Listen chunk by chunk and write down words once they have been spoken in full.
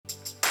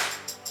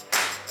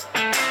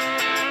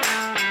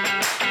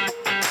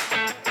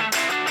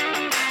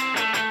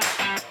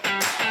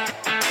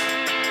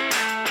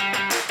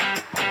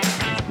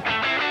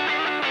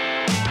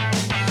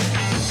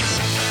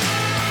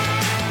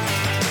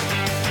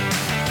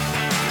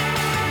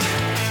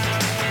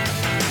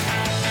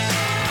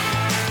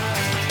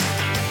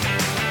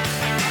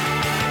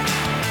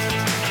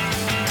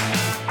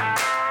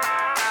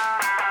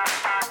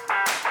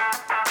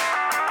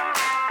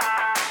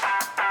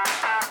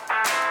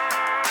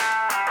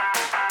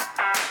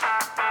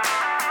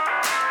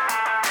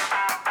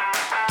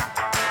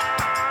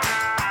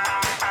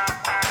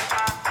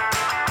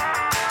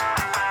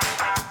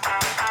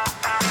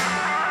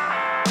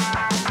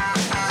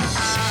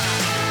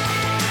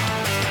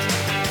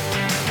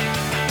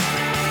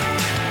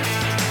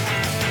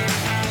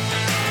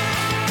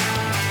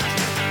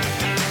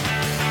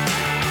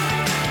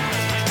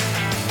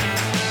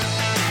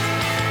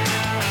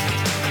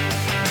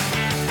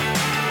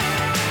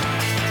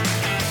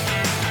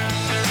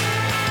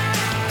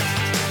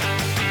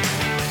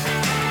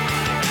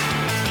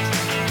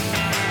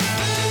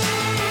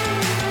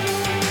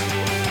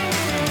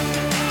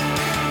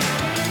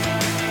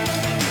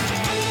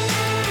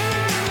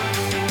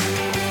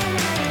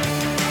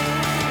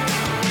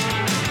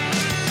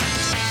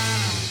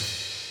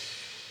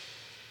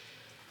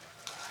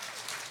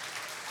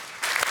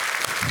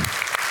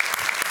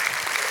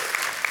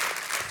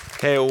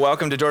Hey,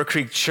 welcome to Door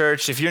Creek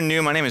Church. If you're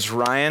new, my name is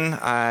Ryan.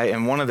 I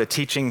am one of the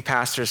teaching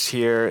pastors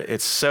here.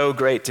 It's so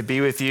great to be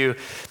with you.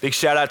 Big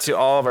shout out to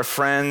all of our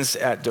friends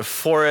at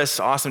DeForest.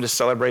 Awesome to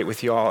celebrate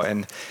with you all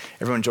and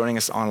everyone joining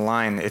us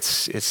online.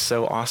 It's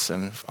so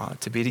awesome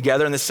to be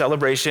together in this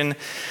celebration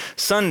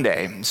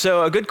Sunday.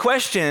 So a good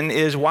question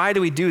is, why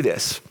do we do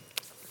this?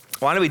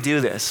 Why do we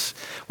do this?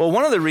 Well,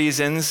 one of the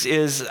reasons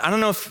is, I don't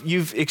know if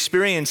you've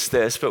experienced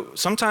this, but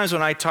sometimes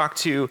when I talk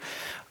to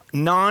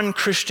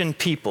non-Christian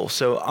people,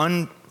 so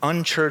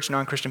unchurched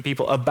non-Christian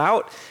people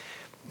about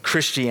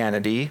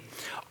Christianity,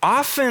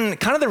 often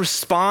kind of the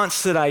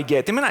response that I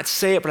get, they might not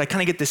say it, but I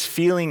kind of get this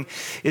feeling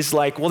is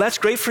like, well, that's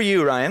great for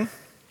you, Ryan,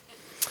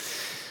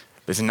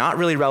 but it's not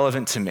really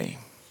relevant to me.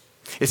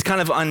 It's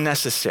kind of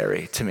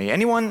unnecessary to me.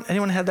 Anyone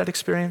had that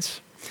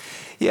experience?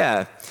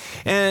 Yeah.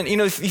 And,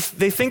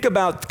 they think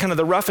about kind of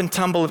the rough and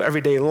tumble of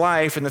everyday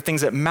life and the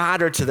things that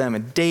matter to them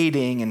and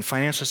dating and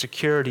financial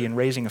security and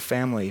raising a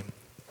family.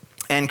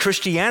 And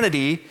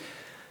Christianity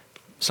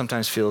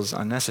sometimes feels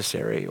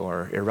unnecessary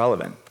or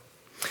irrelevant.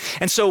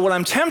 And so what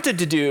I'm tempted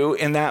to do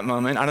in that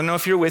moment, I don't know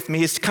if you're with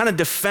me, is to kind of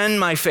defend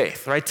my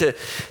faith, right? To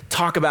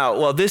talk about,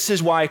 well, this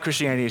is why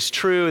Christianity is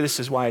true, this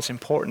is why it's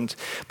important.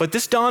 But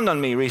this dawned on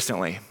me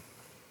recently.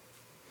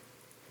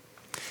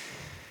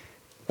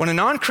 When a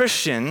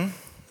non-Christian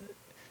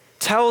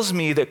tells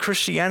me that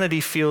Christianity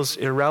feels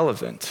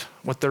irrelevant,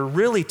 what they're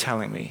really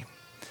telling me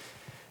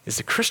is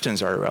that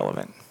Christians are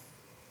irrelevant.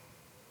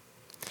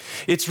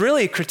 It's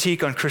really a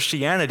critique on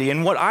Christianity,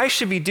 and what I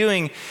should be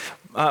doing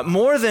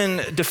more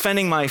than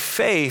defending my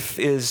faith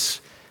is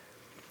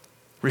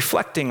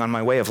reflecting on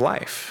my way of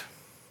life.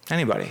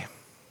 Anybody?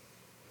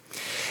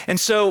 And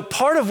so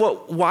part of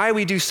why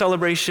we do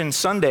Celebration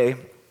Sunday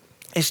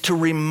is to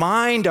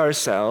remind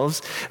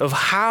ourselves of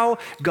how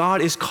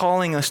God is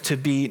calling us to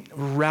be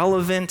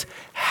relevant,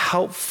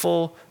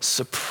 helpful,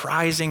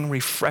 surprising,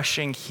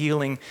 refreshing,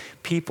 healing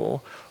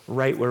people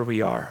right where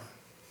we are.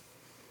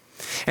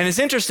 And it's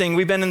interesting,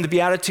 we've been in the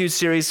Beatitudes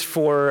series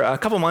for a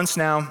couple months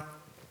now.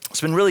 It's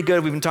been really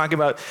good. We've been talking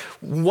about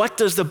what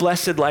does the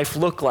blessed life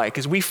look like?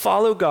 As we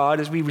follow God,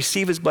 as we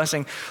receive his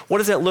blessing, what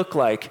does that look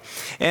like?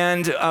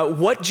 And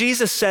what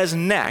Jesus says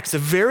next, the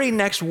very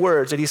next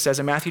words that he says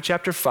in Matthew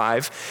chapter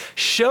 5,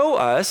 show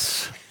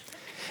us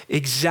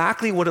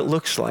exactly what it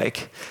looks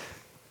like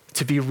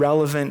to be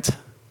relevant,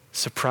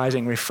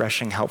 surprising,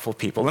 refreshing, helpful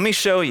people. Let me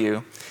show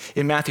you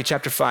in Matthew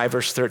chapter 5,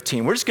 verse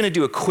 13. We're just going to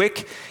do a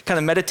quick kind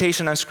of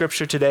meditation on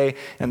scripture today,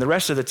 and the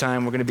rest of the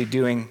time we're going to be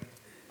doing,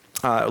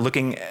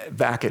 looking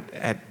back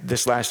at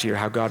this last year,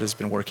 how God has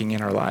been working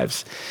in our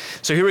lives.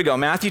 So here we go,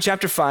 Matthew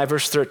chapter 5,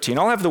 verse 13.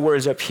 I'll have the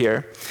words up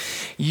here.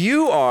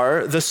 You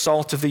are the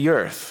salt of the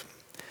earth,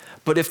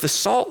 but if the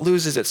salt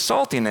loses its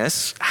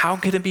saltiness, how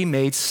can it be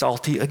made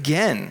salty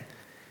again?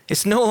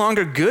 It's no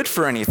longer good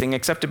for anything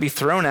except to be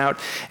thrown out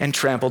and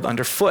trampled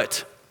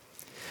underfoot.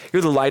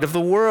 You're the light of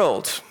the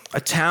world. A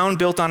town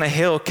built on a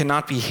hill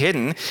cannot be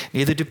hidden,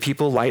 neither do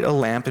people light a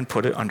lamp and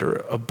put it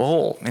under a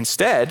bowl.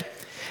 Instead,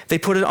 they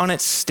put it on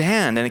its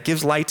stand, and it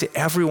gives light to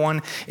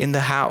everyone in the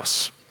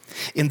house.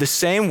 In the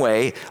same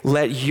way,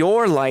 let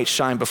your light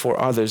shine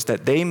before others,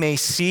 that they may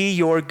see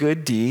your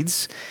good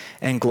deeds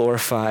and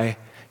glorify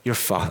your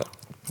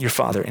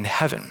Father in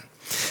heaven.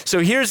 So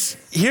here's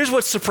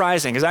what's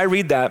surprising. As I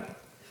read that,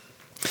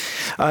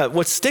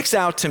 what sticks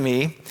out to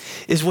me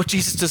is what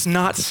Jesus does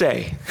not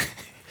say.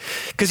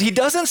 Because he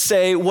doesn't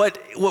say what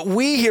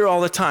we hear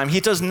all the time. He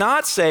does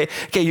not say,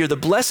 okay, you're the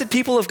blessed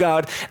people of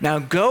God, now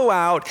go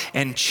out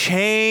and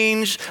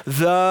change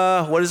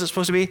what is it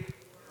supposed to be?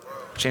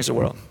 Change the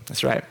world.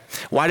 That's right.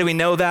 Why do we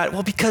know that?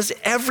 Well, because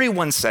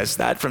everyone says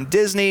that, from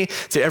Disney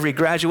to every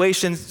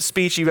graduation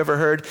speech you've ever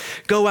heard.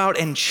 Go out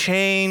and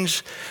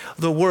change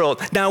the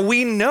world. Now,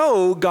 we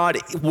know God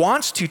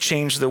wants to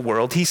change the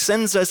world. He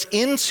sends us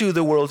into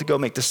the world to go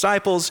make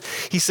disciples.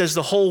 He says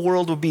the whole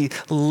world will be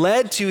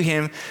led to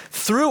him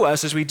through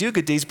us as we do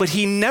good deeds, but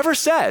he never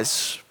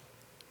says,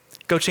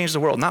 go change the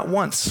world. Not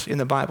once in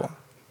the Bible.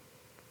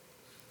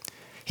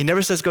 He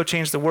never says, go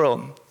change the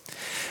world.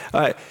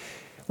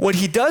 What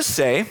he does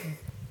say,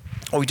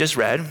 what we just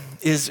read,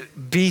 is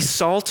be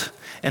salt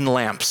and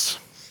lamps.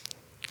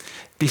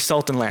 Be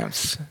salt and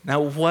lamps. Now,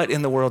 what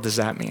in the world does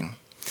that mean?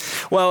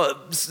 Well,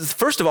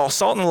 first of all,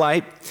 salt and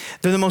light,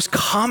 they're the most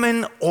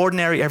common,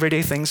 ordinary,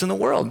 everyday things in the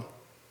world.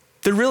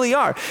 They really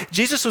are.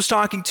 Jesus was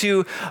talking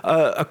to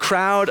a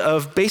crowd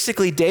of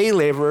basically day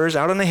laborers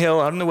out on the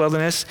hill, out in the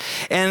wilderness,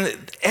 and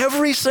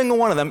every single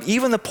one of them,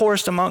 even the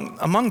poorest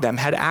among them,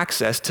 had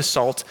access to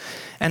salt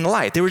and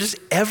light. They were just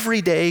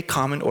everyday,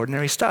 common,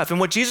 ordinary stuff. And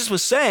what Jesus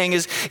was saying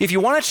is, if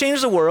you want to change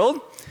the world,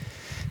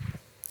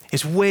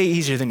 it's way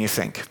easier than you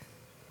think.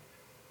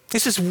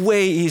 This is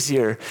way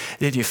easier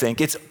than you think.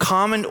 It's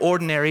common,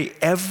 ordinary,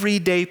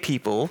 everyday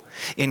people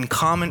in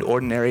common,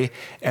 ordinary,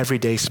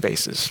 everyday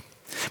spaces.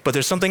 But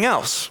there's something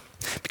else,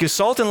 because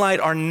salt and light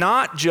are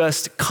not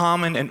just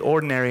common and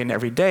ordinary and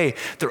everyday,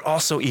 they're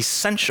also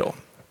essential.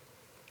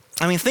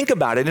 I mean, think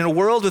about it. In a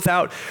world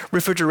without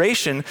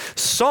refrigeration,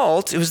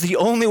 salt, it was the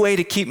only way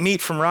to keep meat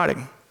from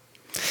rotting.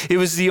 It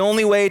was the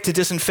only way to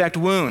disinfect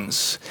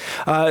wounds.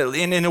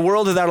 In a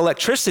world without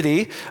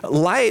electricity,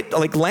 light,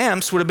 like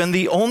lamps, would have been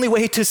the only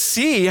way to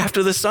see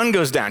after the sun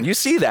goes down. You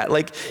see that.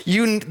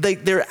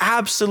 They're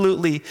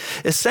absolutely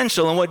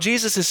essential. And what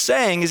Jesus is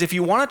saying is if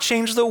you want to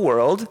change the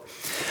world,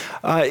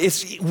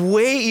 it's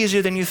way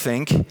easier than you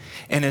think,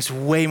 and it's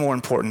way more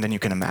important than you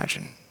can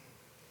imagine.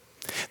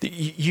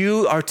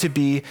 You are to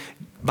be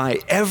my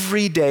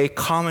everyday,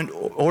 common,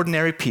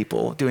 ordinary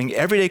people doing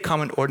everyday,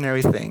 common,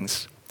 ordinary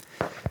things.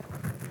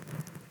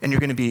 And you're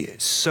going to be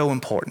so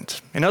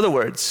important. In other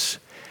words,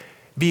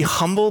 be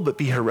humble, but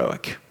be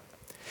heroic.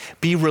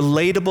 Be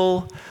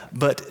relatable,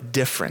 but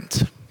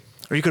different.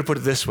 Or you could put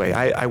it this way.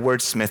 I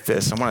wordsmith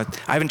this. I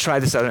haven't tried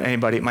this out on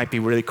anybody. It might be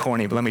really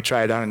corny, but let me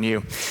try it out on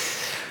you.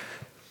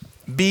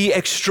 Be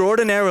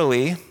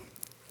extraordinarily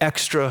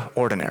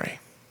extraordinary.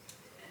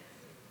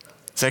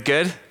 Is that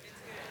good?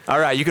 All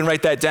right, you can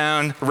write that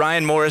down.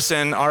 Ryan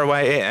Morrison,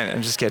 R-Y-A-N.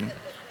 I'm just kidding.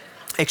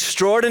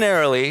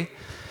 Extraordinarily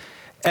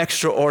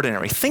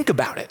extraordinary. Think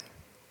about it.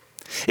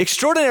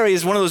 Extraordinary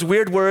is one of those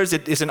weird words.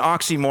 It is an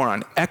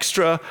oxymoron.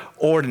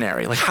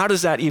 Extraordinary. Like, how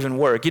does that even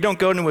work? You don't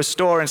go into a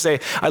store and say,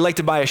 I'd like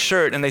to buy a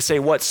shirt, and they say,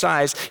 what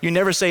size? You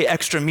never say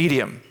extra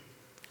medium.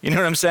 You know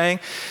what I'm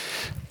saying?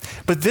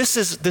 But this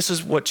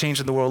is what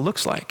changing the world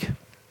looks like.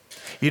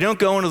 You don't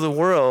go into the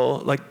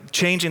world, like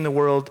changing the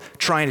world,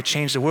 trying to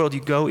change the world.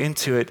 You go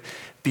into it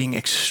being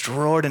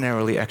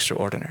extraordinarily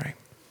extraordinary.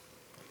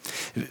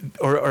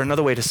 Or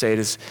another way to say it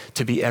is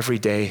to be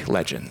everyday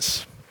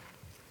legends.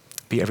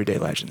 Be everyday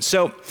legends.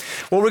 So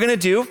what we're going to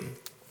do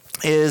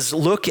is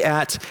look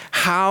at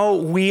how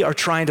we are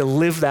trying to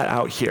live that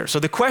out here. So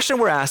the question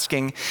we're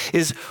asking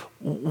is,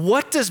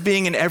 what does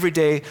being an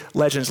everyday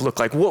legends look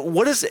like?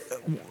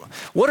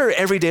 What are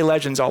everyday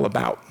legends all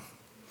about?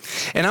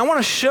 And I want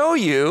to show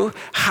you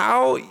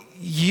how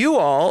you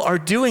all are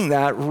doing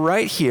that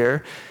right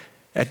here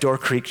at Door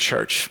Creek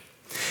Church.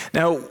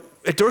 Now,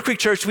 at Door Creek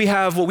Church, we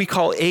have what we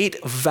call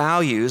 8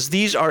 values.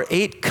 These are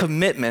 8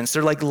 commitments.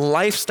 They're like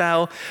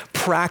lifestyle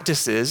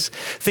practices,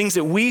 things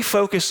that we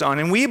focus on.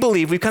 And we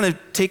believe, we've kind of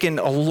taken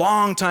a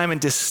long time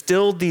and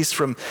distilled these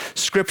from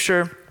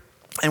Scripture.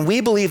 And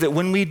we believe that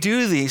when we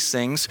do these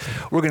things,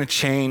 we're going to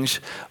change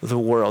the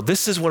world.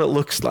 This is what it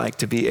looks like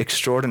to be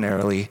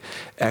extraordinarily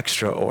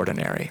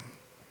extraordinary.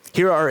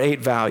 Here are our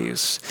 8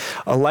 values.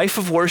 A life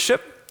of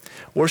worship.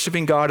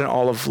 Worshiping God in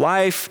all of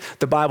life,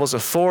 the Bible's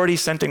authority,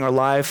 centering our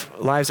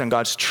lives on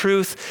God's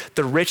truth,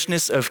 the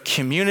richness of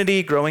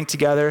community, growing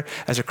together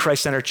as a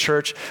Christ-centered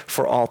church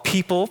for all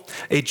people,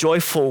 a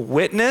joyful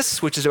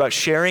witness, which is about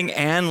sharing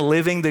and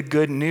living the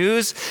good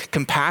news,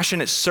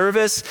 compassionate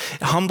service,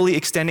 humbly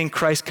extending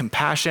Christ's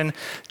compassion,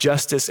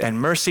 justice, and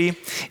mercy,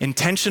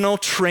 intentional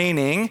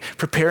training,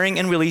 preparing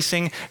and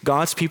releasing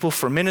God's people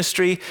for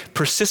ministry,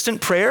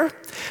 persistent prayer,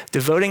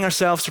 devoting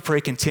ourselves to pray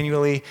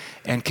continually,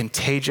 and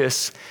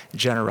contagious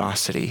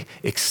generosity,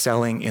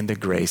 excelling in the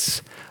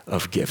grace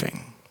of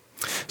giving.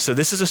 So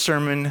this is a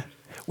sermon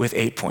with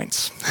 8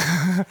 points.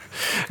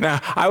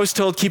 Now, I was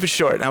told keep it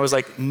short, and I was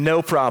like,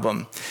 no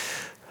problem.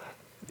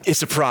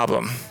 It's a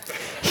problem.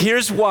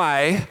 Here's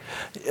why,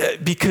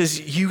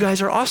 because you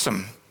guys are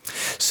awesome.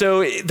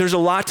 So there's a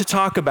lot to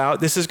talk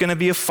about. This is going to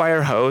be a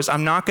fire hose.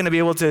 I'm not going to be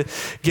able to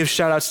give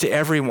shout outs to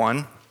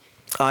everyone.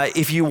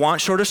 If you want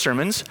shorter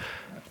sermons,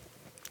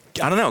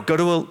 I don't know, go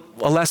to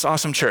a less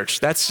awesome church.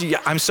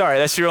 I'm sorry,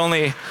 that's your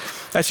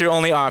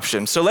only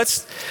option. So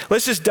let's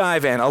just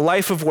dive in. A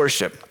life of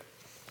worship,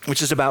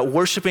 which is about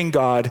worshiping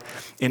God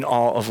in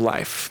all of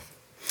life.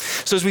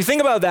 So as we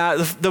think about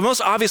that, the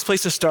most obvious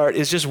place to start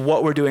is just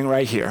what we're doing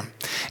right here,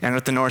 and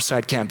at the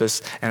Northside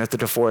campus, and at the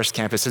DeForest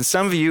campus, and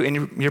some of you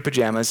in your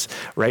pajamas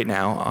right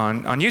now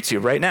on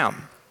YouTube right now.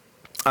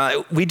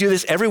 We do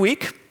this every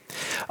week.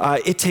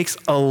 It takes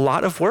a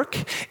lot of work,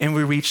 and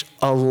we reach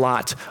a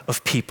lot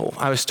of people.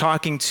 I was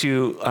talking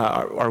to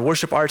our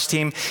worship arts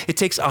team. It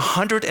takes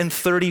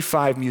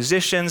 135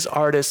 musicians,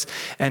 artists,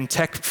 and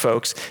tech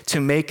folks to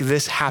make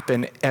this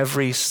happen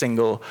every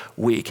single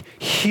week.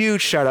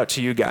 Huge shout out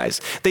to you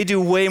guys. They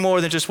do way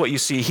more than just what you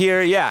see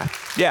here. Yeah.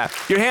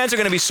 Your hands are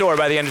going to be sore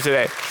by the end of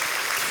today.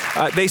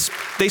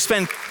 They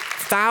spend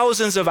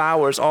thousands of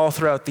hours all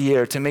throughout the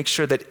year to make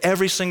sure that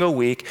every single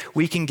week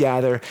we can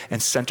gather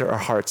and center our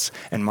hearts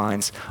and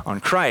minds on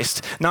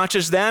Christ. Not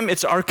just them,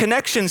 it's our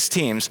connections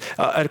teams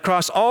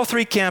across all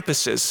 3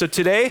 campuses. So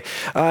today,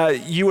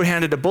 you were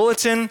handed a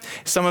bulletin.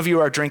 Some of you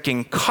are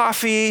drinking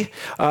coffee.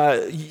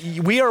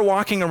 We are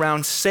walking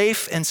around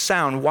safe and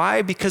sound.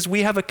 Why? Because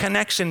we have a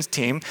connections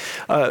team,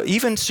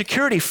 even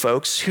security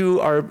folks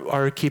who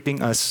are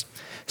keeping us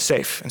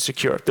safe and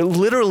secure. They're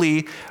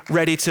literally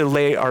ready to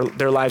lay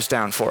their lives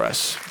down for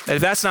us.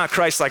 If that's not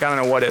Christ-like, I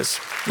don't know what is.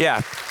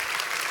 Yeah.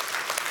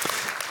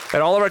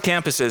 At all of our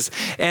campuses.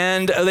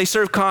 And they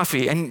serve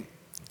coffee. And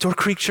Door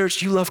Creek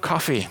Church, you love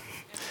coffee.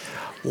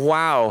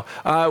 Wow.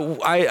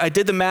 I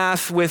did the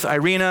math with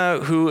Irina,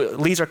 who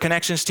leads our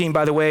connections team.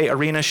 By the way,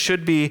 Irina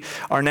should be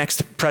our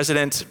next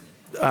president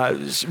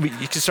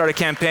you can start a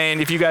campaign.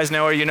 If you guys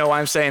know her, you know why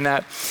I'm saying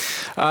that.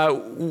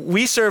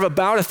 We serve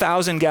about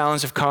 1,000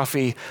 gallons of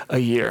coffee a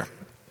year.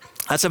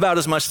 That's about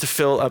as much to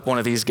fill up one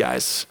of these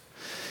guys.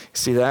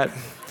 See that?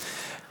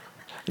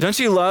 Don't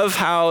you love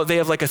how they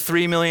have like a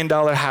 $3 million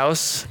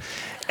house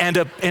and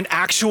an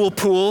actual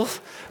pool,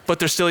 but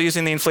they're still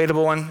using the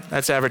inflatable one?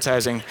 That's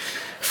advertising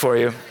for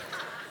you.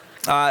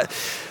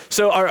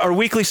 So our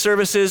weekly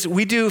services,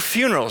 we do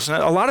funerals.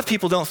 Now, a lot of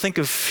people don't think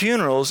of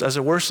funerals as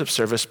a worship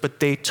service, but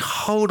they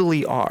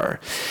totally are.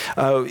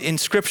 In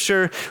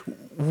Scripture,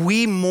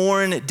 we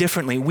mourn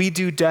differently. We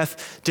do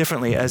death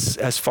differently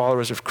as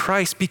followers of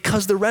Christ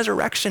because the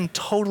resurrection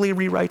totally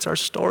rewrites our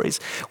stories.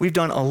 We've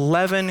done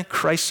 11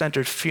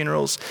 Christ-centered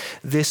funerals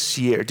this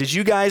year. Did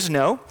you guys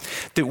know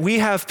that we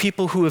have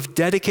people who have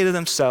dedicated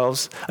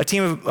themselves, a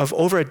team of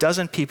over a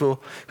dozen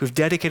people who've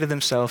dedicated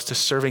themselves to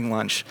serving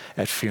lunch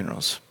at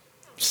funerals?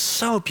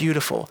 So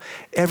beautiful.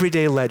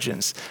 Everyday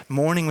legends,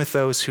 mourning with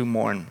those who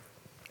mourn.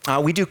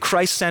 We do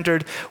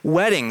Christ-centered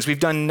weddings. We've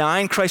done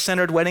 9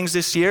 Christ-centered weddings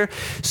this year.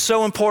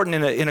 So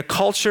important in a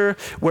culture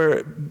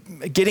where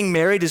getting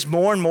married is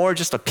more and more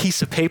just a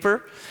piece of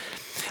paper,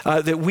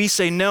 that we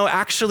say, no,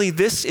 actually,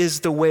 this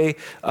is the way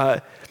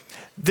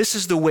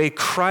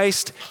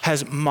Christ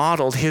has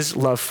modeled his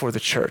love for the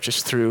church,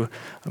 is through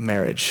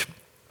marriage.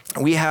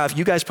 We have,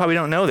 you guys probably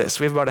don't know this,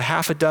 we have about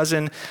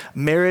 6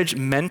 marriage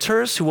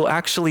mentors who will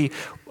actually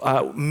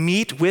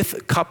meet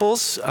with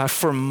couples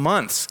for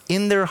months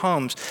in their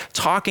homes,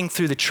 talking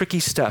through the tricky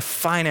stuff,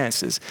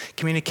 finances,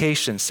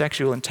 communication,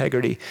 sexual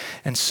integrity,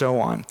 and so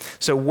on.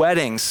 So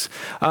weddings,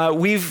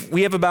 we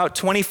have about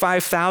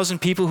 25,000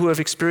 people who have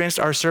experienced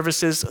our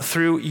services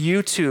through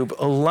YouTube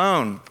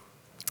alone.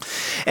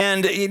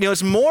 And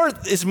it's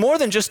more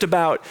than just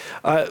about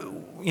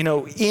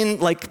in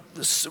like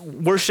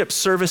worship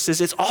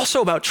services. It's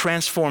also about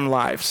transformed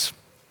lives.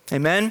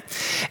 Amen.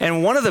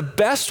 And one of the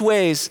best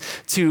ways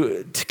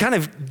to kind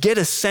of get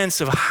a sense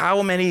of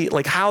how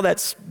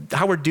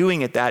we're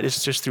doing at that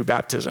is just through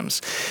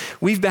baptisms.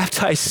 We've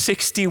baptized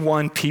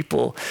 61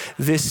 people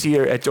this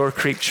year at Door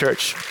Creek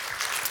Church,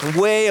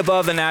 way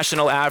above the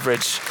national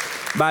average,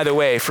 by the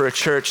way, for a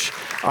church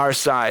our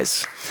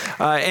size.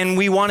 And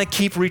we want to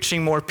keep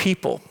reaching more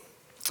people.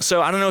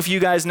 So I don't know if you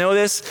guys know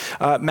this,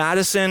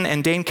 Madison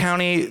and Dane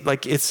County,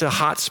 it's a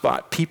hot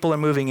spot. People are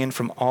moving in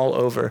from all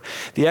over.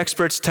 The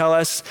experts tell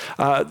us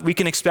we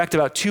can expect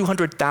about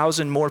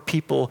 200,000 more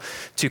people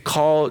to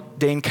call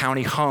Dane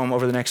County home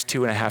over the next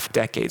 2.5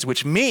 decades,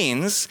 which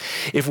means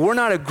if we're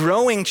not a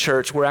growing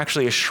church, we're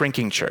actually a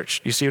shrinking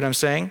church. You see what I'm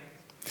saying?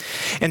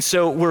 And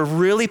so we're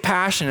really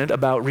passionate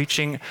about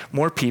reaching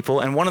more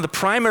people. And one of the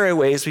primary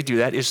ways we do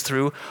that is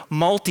through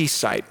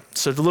multi-site.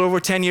 So a little over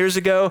 10 years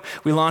ago,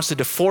 we launched a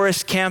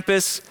DeForest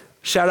campus.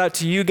 Shout out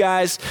to you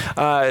guys.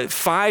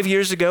 5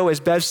 years ago, as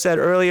Bev said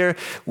earlier,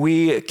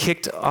 we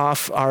kicked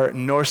off our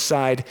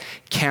Northside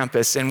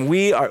campus. And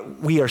we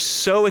are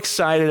so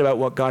excited about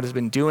what God has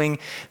been doing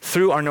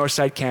through our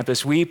Northside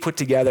campus. We put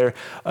together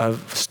a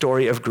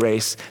story of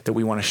grace that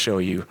we want to show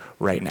you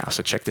right now.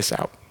 So check this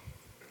out.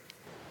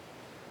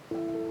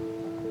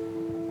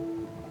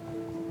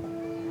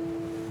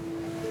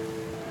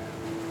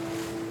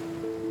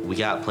 We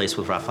got placed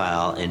with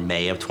Raphael in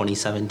May of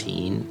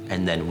 2017,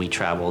 and then we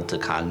traveled to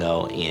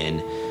Congo in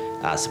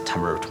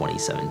September of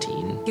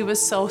 2017. He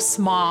was so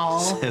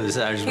small. He was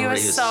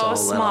so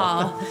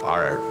small.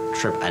 Our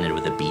trip ended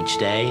with a beach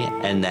day,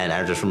 and then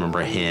I just remember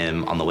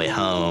him on the way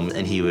home,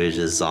 and he was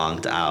just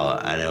zonked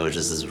out, and it was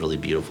just this really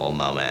beautiful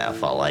moment. I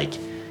felt like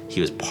he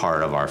was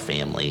part of our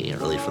family,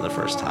 really, for the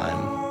first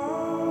time.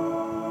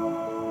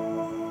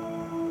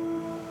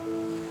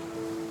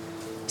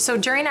 So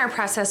during our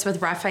process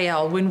with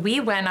Raphael, when we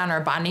went on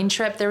our bonding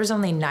trip, there was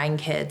only 9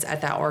 kids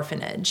at that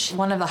orphanage.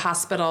 One of the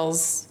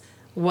hospitals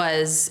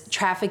was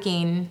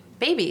trafficking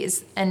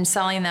babies and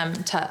selling them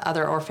to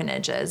other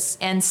orphanages.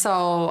 And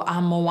so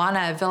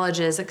Moana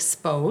Villages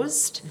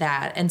exposed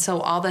that. And so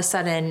all of a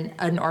sudden,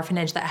 an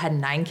orphanage that had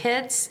 9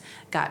 kids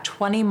got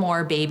 20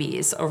 more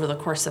babies over the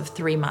course of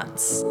 3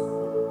 months.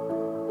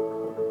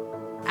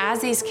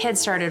 As these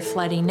kids started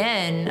flooding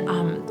in,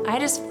 I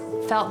just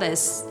felt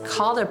this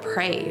call to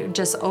pray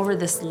just over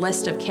this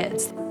list of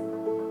kids.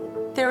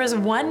 There was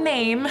one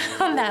name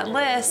on that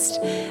list,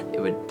 it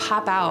would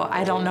pop out,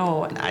 I don't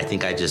know. I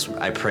think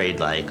I prayed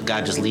like,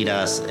 God, just lead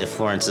us if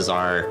Florence is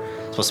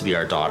supposed to be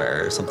our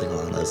daughter or something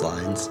along those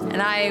lines.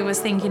 And I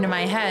was thinking in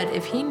my head,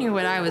 if he knew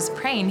what I was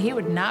praying, he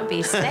would not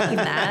be saying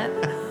that.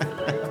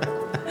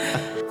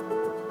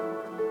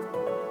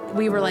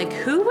 We were like,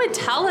 who would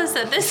tell us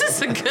that this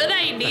is a good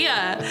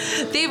idea?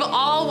 They've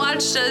all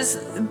watched us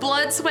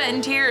blood, sweat,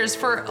 and tears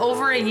for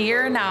over a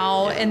year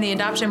now in the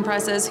adoption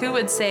process. Who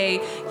would say,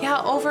 yeah,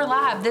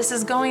 overlap, this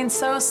is going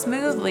so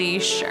smoothly,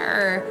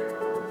 sure.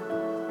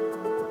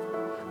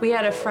 We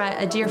had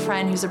a dear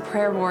friend who's a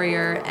prayer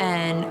warrior,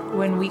 and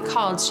when we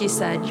called, she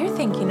said, "You're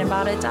thinking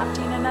about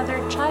adopting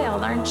another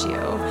child, aren't you?"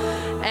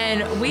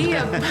 And we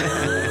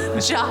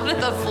jaw to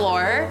the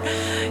floor,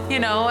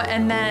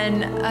 and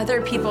then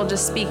other people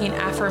just speaking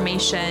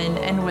affirmation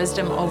and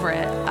wisdom over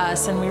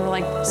us, and we were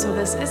like, so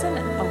this isn't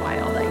a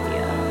wild idea.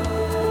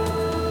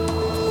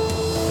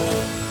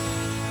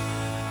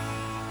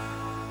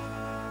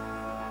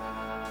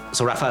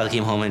 So Raphael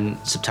came home in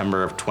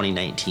September of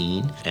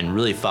 2019 and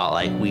really felt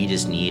like we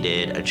just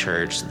needed a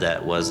church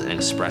that was an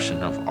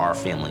expression of our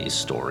family's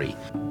story.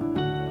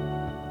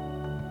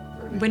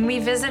 When we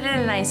visited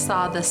and I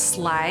saw the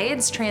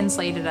slides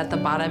translated at the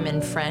bottom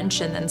in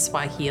French and then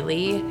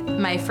Swahili,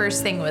 my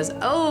first thing was,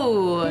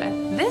 oh,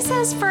 this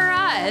is for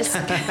us.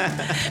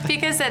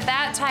 Because at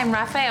that time,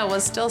 Raphael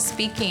was still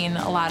speaking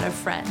a lot of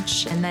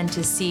French. And then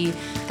to see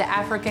the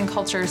African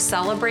culture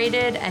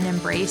celebrated and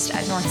embraced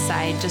at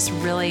Northside just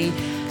really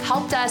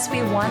helped us.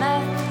 We want to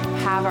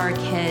have our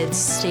kids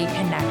stay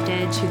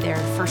connected to their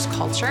first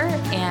culture.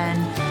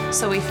 And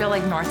so we feel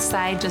like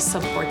Northside just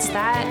supports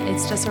that.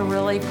 It's just a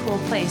really cool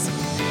place.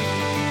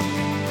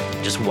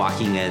 Just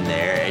walking in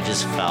there, it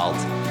just felt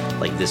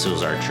like this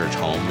was our church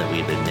home that we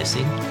had been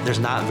missing. There's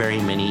not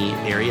very many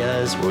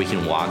areas where we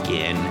can walk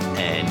in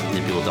and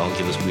the people don't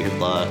give us weird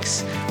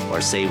looks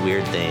or say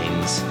weird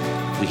things.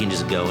 We can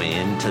just go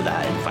into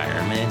that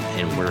environment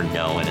and we're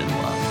known and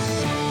loved.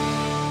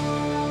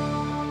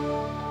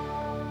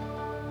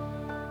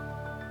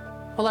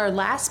 Well, our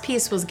last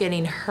piece was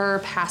getting her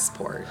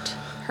passport,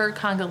 her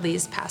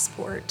Congolese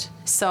passport.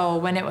 So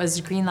when it was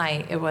green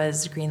light, it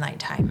was green light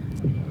time.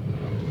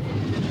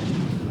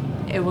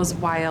 It was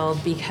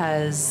wild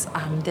because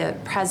the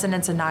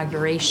president's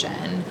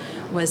inauguration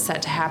was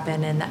set to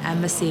happen and the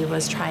embassy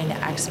was trying to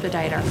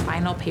expedite our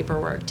final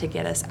paperwork to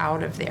get us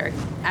out of there.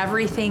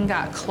 Everything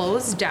got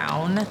closed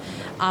down,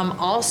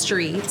 all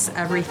streets,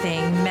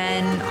 everything,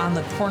 men on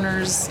the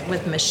corners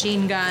with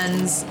machine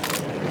guns.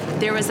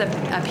 There was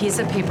a piece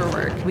of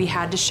paperwork we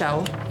had to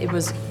show. It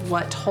was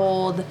what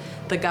told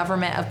the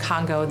government of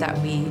Congo that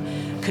we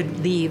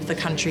could leave the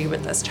country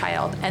with this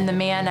child. And the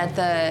man at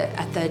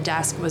the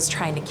desk was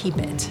trying to keep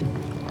it.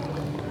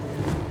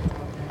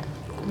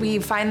 We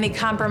finally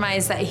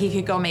compromised that he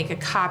could go make a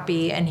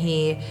copy, and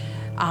he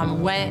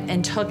went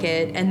and took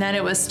it. And then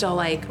it was still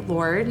like,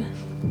 Lord,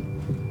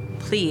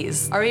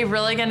 please, are we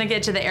really gonna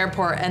get to the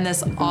airport and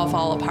this all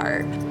fall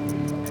apart?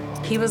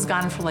 He was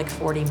gone for like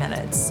 40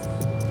 minutes.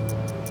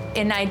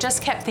 And I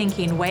just kept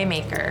thinking,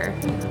 Waymaker,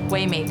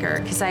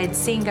 Waymaker, because I had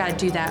seen God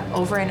do that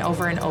over and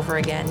over and over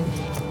again.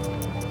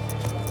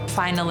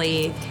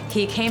 Finally,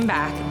 he came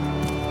back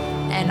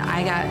and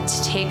I got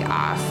to take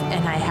off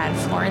and I had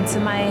Florence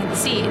in my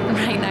seat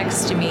right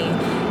next to me.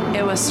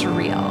 It was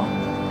surreal.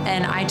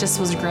 And I just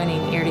was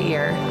grinning ear to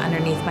ear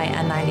underneath my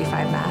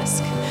N95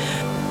 mask.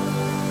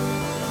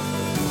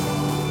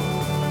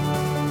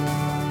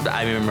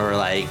 I remember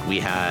we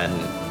had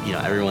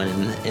everyone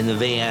in the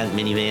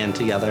minivan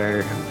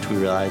together. We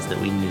realized that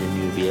we needed a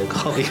new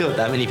vehicle to go with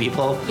that many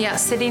people. Yeah,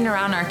 sitting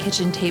around our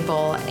kitchen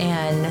table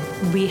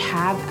and we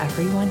have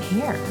everyone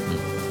here.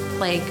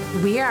 Like,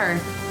 we are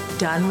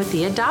done with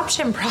the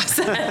adoption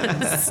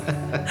process.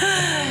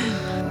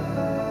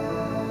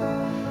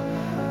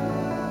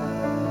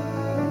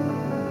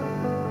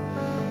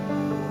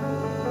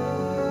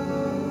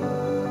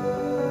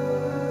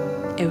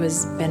 It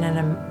was been an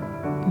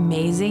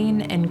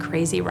amazing and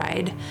crazy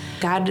ride.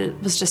 God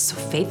was just so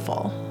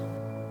faithful.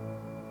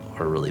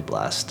 We're really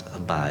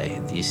blessed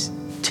by these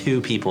two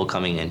people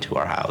coming into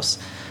our house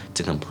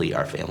to complete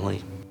our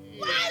family.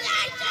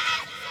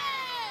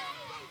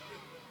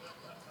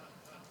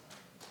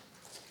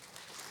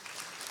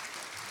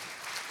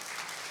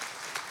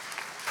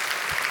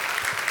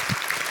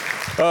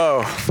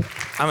 Oh,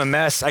 I'm a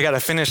mess. I got to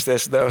finish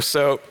this, though.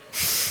 So,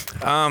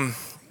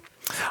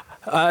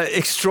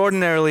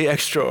 extraordinarily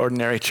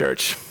extraordinary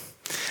church.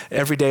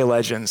 Everyday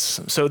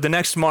legends. So the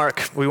next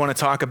mark we want to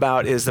talk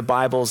about is the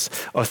Bible's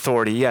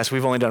authority. Yes,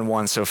 we've only done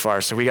one so far,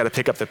 so we got to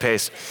pick up the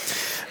pace.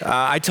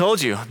 I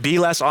told you, be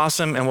less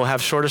awesome and we'll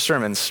have shorter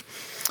sermons.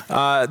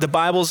 The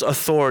Bible's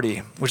authority,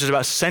 which is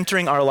about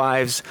centering our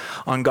lives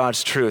on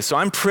God's truth. So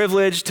I'm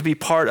privileged to be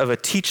part of a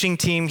teaching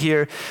team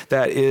here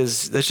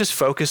that's just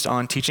focused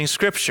on teaching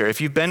Scripture. If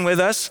you've been with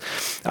us,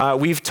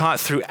 we've taught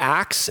through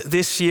Acts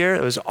this year.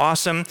 It was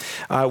awesome.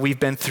 We've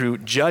been through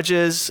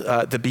Judges,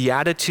 the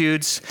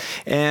Beatitudes,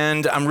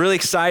 and I'm really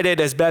excited,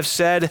 as Bev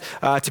said,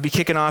 to be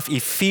kicking off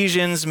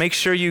Ephesians. Make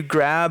sure you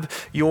grab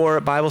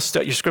your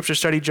your Scripture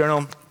study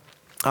journal.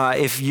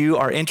 If you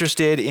are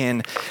interested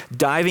in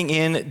diving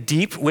in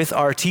deep with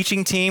our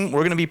teaching team, we're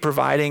going to be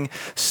providing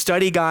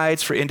study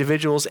guides for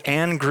individuals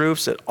and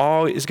groups that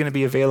all is going to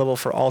be available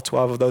for all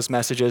 12 of those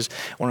messages.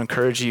 I want to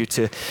encourage you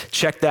to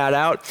check that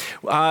out.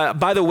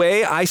 By the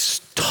way, I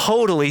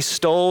totally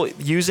stole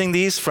using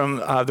these from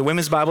the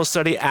women's Bible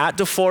study at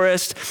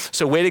DeForest.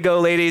 So way to go,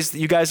 ladies.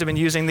 You guys have been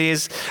using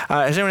these.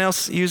 Has anyone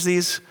else used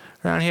these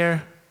around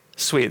here?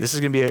 Sweet. This is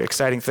going to be an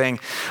exciting thing.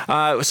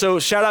 So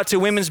shout out to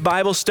Women's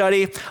Bible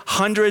Study.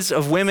 Hundreds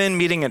of women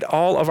meeting at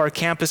all of our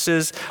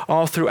campuses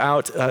all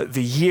throughout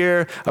the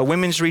year. A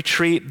women's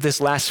retreat this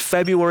last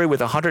February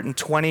with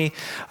 120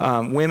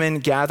 women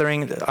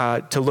gathering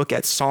to look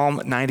at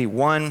Psalm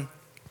 91.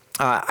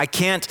 I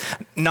can't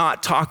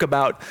not talk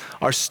about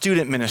our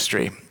student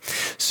ministry.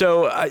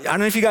 So I don't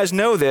know if you guys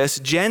know this,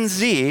 Gen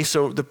Z,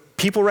 so the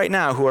people right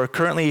now who are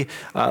currently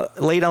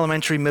late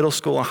elementary, middle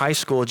school, and high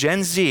school,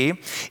 Gen Z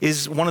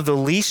is one of the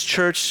least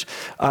church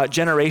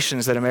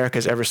generations that America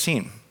has ever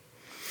seen.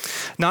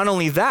 Not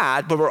only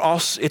that, but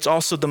it's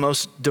also the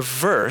most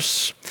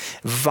diverse,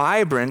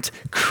 vibrant,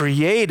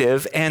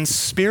 creative, and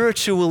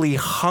spiritually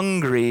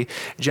hungry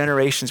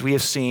generations we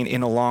have seen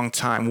in a long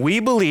time. We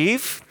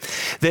believe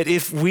that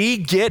if we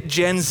get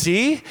Gen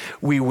Z,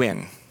 we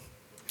win.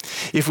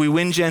 If we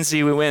win Gen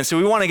Z, we win. So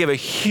we want to give a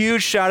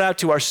huge shout out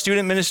to our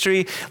student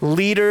ministry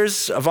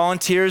leaders,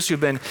 volunteers who've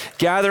been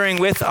gathering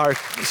with our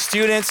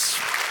students.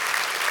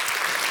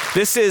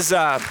 This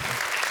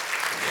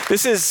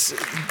is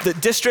the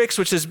Districts,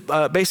 which is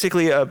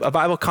basically a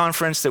Bible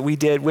conference that we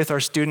did with our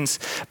students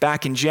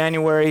back in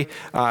January,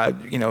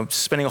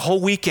 spending a whole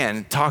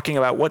weekend talking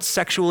about what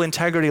sexual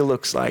integrity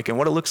looks like and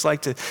what it looks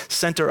like to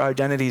center our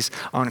identities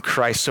on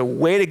Christ. So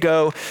way to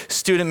go,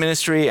 student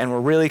ministry, and we're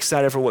really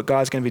excited for what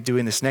God's going to be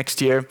doing this next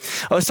year.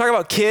 Let's talk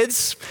about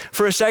kids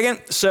for a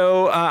second.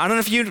 So I don't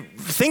know if you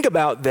think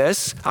about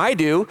this, I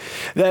do,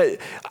 that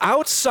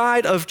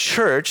outside of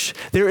church,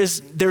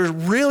 there's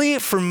really,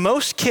 for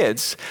most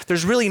kids,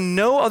 there's really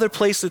no other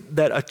place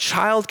that a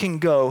child can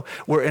go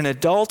where an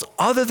adult,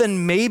 other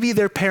than maybe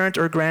their parent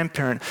or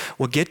grandparent,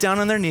 will get down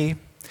on their knee,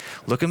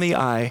 look in the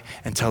eye,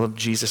 and tell them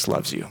Jesus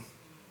loves you.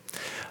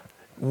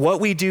 What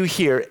we do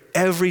here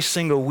every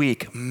single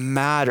week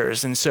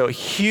matters. And so a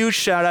huge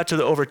shout out to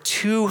the over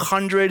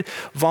 200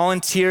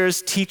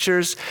 volunteers,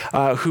 teachers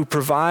who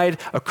provide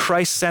a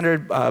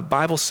Christ-centered,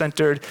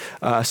 Bible-centered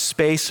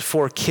space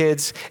for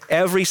kids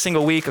every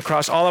single week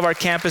across all of our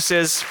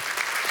campuses.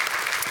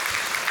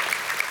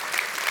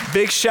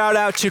 Big shout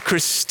out to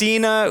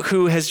Christina,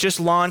 who has just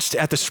launched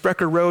at the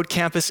Sprecher Road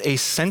campus a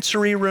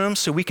sensory room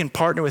so we can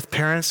partner with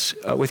parents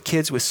with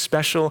kids with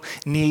special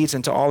needs,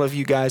 and to all of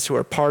you guys who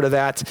are part of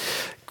that.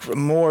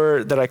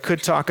 More that I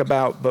could talk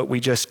about, but we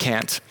just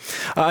can't.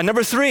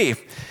 Number 3,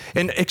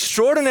 an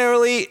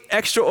extraordinarily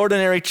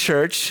extraordinary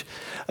church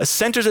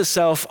centers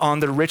itself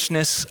on the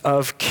richness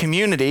of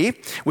community,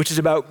 which is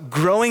about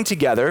growing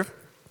together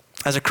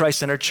as a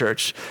Christ-centered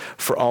church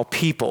for all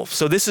people.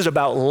 So this is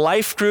about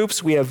life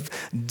groups. We have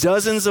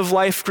dozens of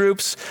life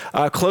groups,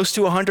 close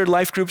to 100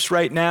 life groups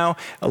right now.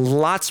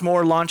 Lots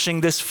more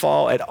launching this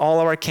fall at all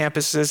of our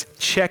campuses.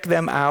 Check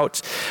them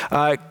out.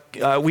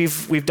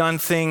 We've done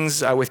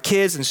things with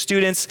kids and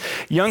students,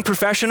 young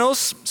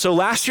professionals. So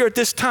last year at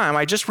this time,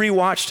 I just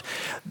rewatched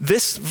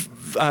this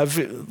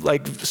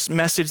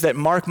message that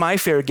Mark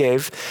Myfair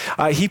gave.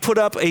 He put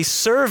up a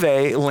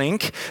survey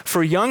link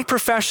for young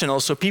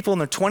professionals, so people in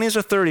their 20s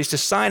or 30s, to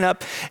sign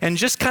up and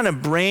just kind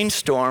of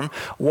brainstorm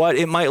what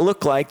it might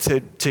look like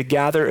to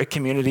gather a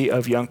community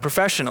of young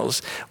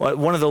professionals.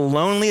 One of the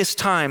loneliest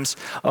times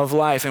of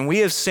life. And we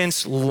have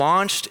since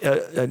launched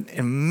an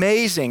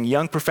amazing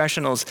young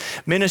professionals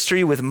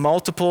ministry with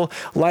multiple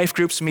life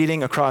groups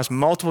meeting across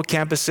multiple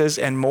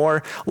campuses and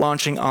more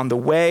launching on the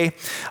way.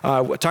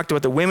 We talked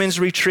about the women's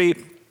retreat.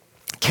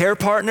 Care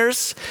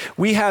partners,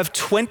 we have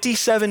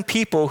 27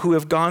 people who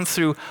have gone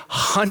through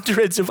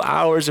hundreds of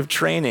hours of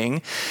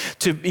training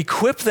to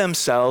equip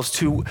themselves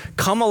to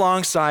come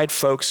alongside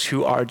folks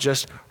who are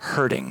just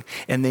hurting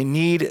and they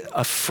need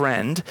a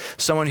friend,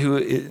 someone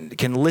who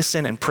can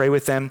listen and pray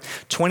with them.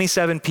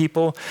 27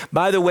 people.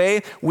 By the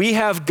way, we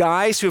have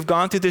guys who have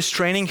gone through this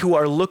training who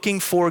are looking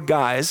for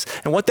guys.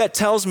 And what that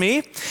tells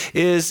me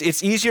is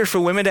it's easier for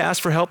women to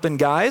ask for help than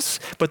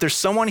guys, but there's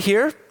someone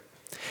here.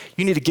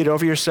 You need to get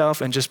over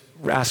yourself and just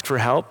ask for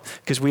help,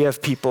 because we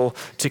have people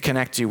to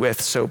connect you with.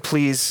 So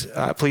please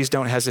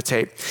don't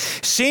hesitate.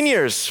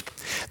 Seniors,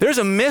 there's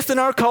a myth in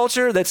our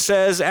culture that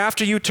says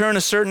after you turn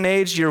a certain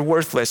age, you're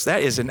worthless.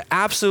 That is an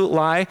absolute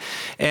lie,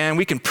 and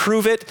we can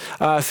prove it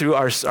through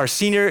our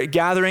senior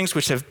gatherings,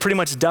 which have pretty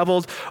much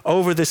doubled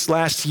over this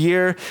last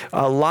year.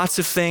 Lots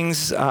of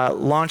things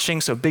launching,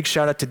 so big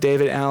shout out to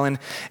David Allen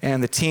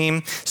and the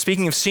team.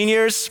 Speaking of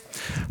seniors,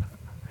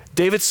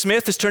 David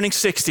Smith is turning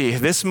 60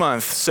 this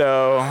month,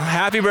 so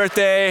happy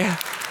birthday,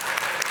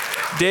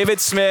 David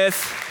Smith.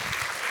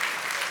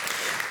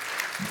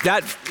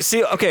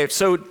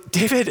 So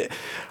David,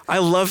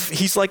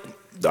 he's like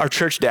our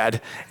church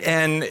dad,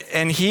 and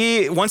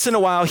he, once in a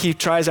while, he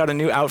tries out a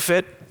new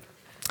outfit.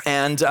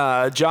 And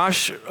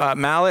Josh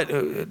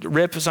Mallett,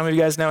 Rip, some of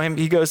you guys know him,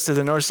 he goes to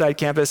the Northside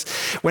campus.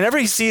 Whenever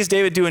he sees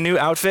David do a new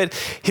outfit,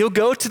 he'll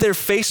go to their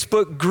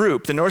Facebook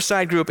group, the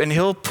Northside group, and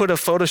he'll put a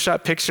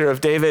Photoshop picture of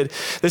David.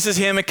 This is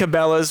him at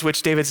Cabela's,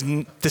 which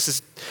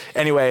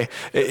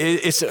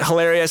it's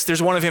hilarious.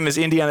 There's one of him as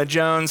Indiana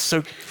Jones.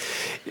 So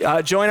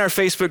join our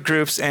Facebook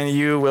groups and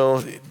you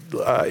will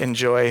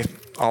enjoy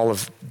all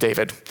of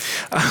David.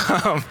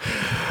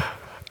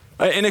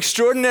 An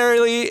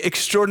extraordinary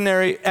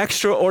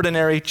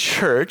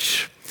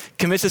church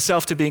commits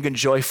itself to being a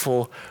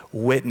joyful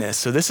witness.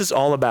 So this is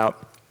all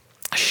about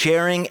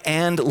sharing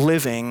and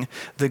living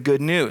the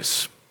good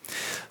news.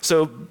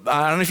 So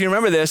I don't know if you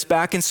remember this,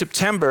 back in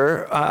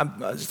September,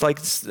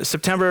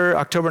 September,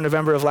 October,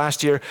 November of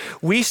last year,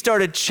 we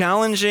started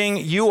challenging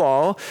you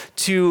all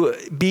to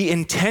be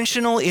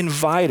intentional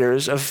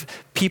inviters of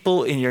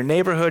people in your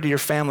neighborhood or your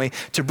family,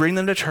 to bring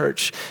them to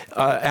church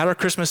at our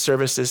Christmas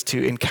services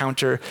to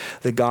encounter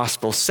the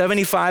gospel.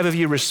 75 of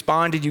you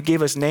responded. You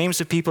gave us names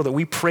of people that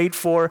we prayed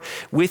for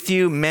with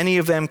you, many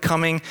of them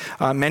coming,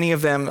 many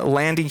of them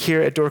landing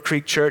here at Door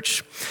Creek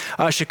Church.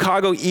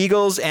 Chicago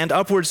Eagles and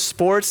Upward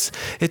Sports,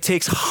 it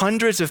takes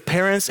hundreds of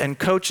parents and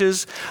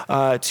coaches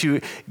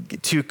to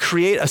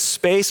create a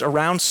space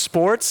around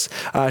sports,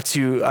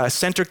 to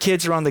center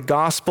kids around the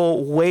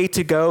gospel. Way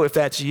to go if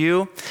that's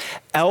you.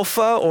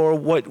 Alpha, or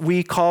what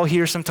we call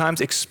here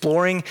sometimes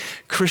Exploring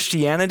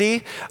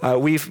Christianity.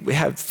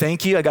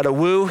 Thank you. I got a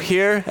woo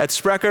here at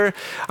Sprecher.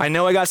 I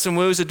know I got some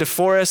woos at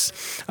DeForest.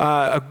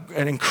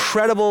 An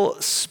incredible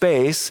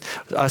space.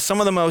 Some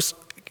of the most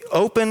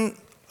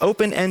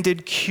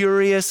open-ended,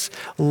 curious,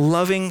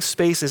 loving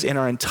spaces in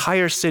our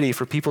entire city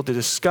for people to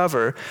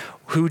discover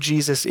who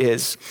Jesus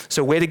is.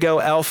 So way to go,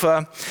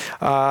 Alpha.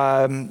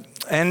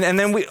 And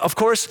then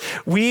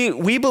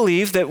we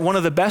believe that one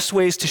of the best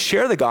ways to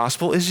share the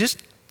gospel is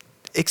just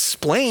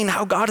explain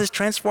how God has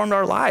transformed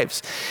our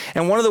lives.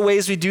 And one of the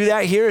ways we do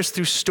that here is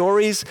through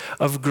stories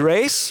of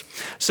grace.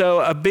 So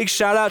a big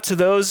shout out to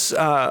those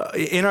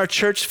in our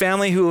church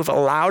family who have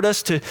allowed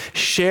us to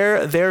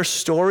share their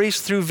stories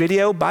through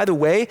video. By the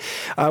way,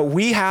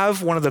 we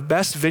have one of the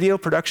best video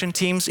production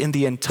teams in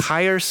the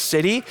entire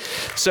city.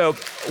 So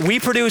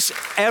we produce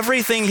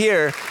everything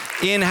here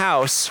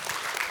in-house.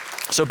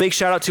 So big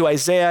shout out to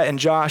Isaiah and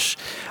Josh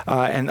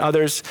and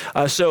others.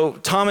 So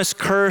Thomas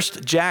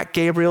Kirst, Jack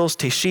Gabriels,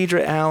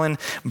 Teshidra Allen,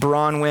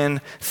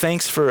 Bronwyn,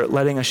 thanks for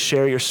letting us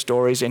share your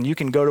stories. And you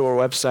can go to our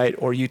website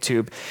or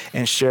YouTube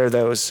and share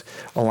those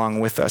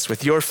along with us,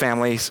 with your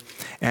families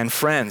and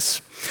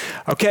friends.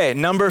 Okay,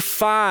 number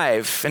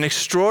 5, an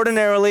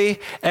extraordinary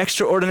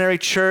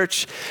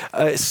church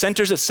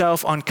centers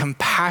itself on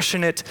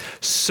compassionate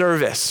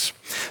service.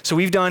 So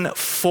we've done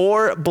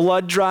 4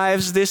 blood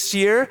drives this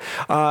year.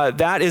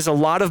 That is a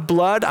lot of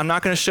blood. I'm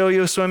not going to show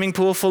you a swimming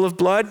pool full of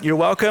blood. You're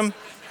welcome.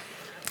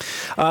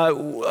 A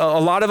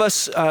lot of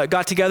us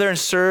got together and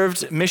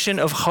served Mission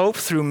of Hope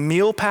through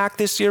Meal Pack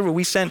this year, where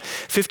we sent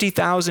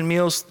 50,000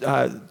 meals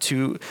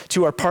to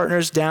our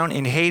partners down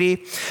in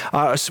Haiti.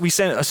 So we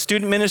sent a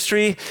student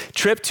ministry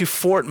trip to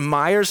Fort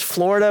Myers,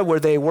 Florida, where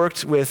they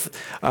worked with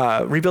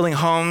rebuilding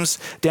homes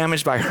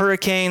damaged by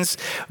hurricanes.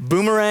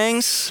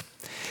 Boomerangs.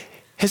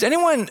 Has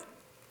anyone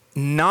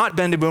not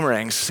been to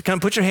Boomerangs? Come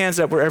put your hands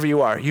up wherever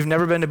you are. You've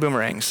never been to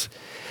Boomerangs.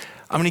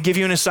 I'm going to give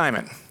you an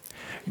assignment.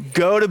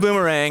 Go to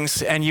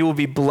Boomerangs and you will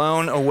be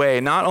blown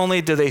away. Not only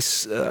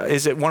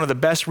is it one of the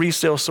best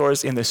resale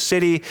stores in the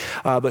city,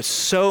 but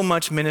so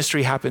much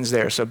ministry happens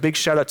there. So big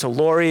shout out to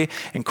Lori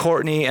and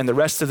Courtney and the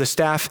rest of the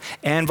staff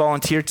and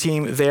volunteer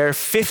team there.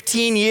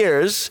 15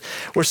 years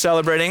we're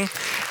celebrating.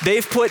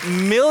 They've put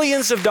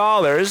millions of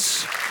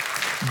dollars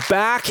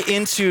back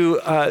into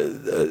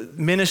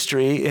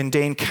ministry in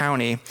Dane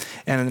County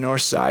and in the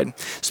North Side.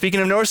 Speaking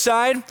of North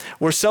Side,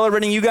 we're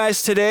celebrating you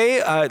guys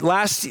today.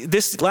 Last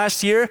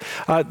year,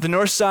 the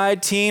North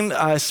Side team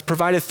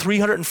provided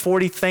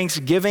 340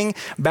 Thanksgiving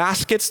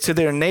baskets to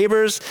their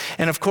neighbors.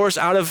 And of course,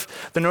 out of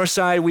the North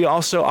Side, we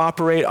also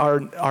operate our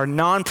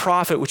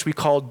nonprofit, which we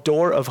call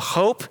Door of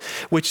Hope,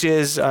 which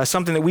is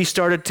something that we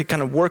started to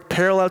kind of work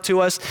parallel to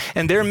us.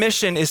 And their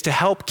mission is to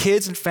help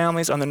kids and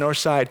families on the North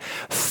Side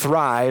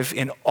thrive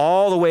in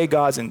all the way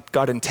God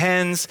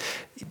intends.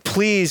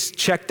 Please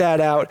check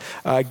that out.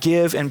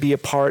 Give and be a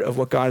part of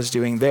what God is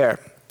doing there.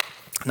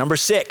 Number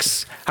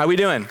 6, how we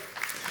doing?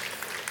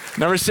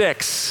 Number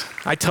 6,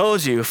 I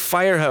told you,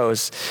 fire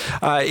hose.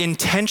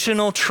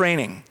 Intentional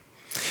training,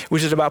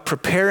 which is about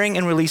preparing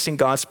and releasing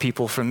God's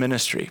people for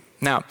ministry.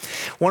 Now,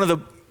 one of the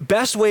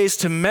best ways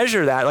to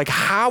measure that, like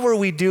how are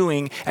we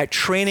doing at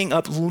training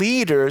up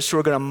leaders who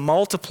are going to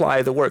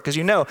multiply the work?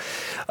 Because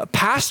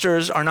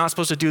pastors are not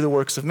supposed to do the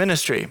works of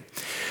ministry.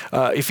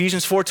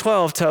 Ephesians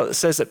 4:12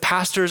 says that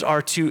pastors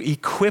are to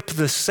equip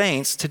the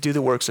saints to do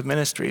the works of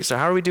ministry. So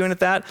how are we doing at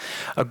that?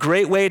 A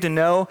great way to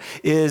know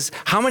is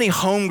how many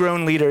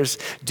homegrown leaders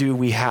do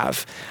we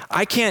have?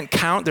 I can't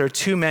count, there are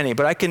too many,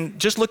 but I can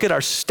just look at our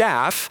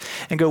staff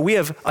and go, we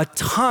have a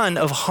ton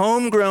of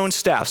homegrown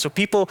staff. So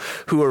people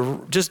who are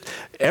just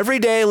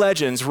everyday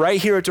legends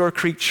right here at Door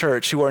Creek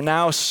Church who are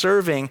now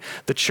serving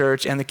the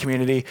church and the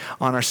community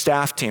on our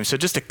staff team. So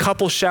just a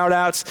couple shout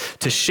outs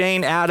to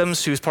Shane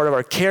Adams, who's part of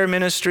our care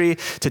ministry,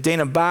 to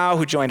Dana Bao,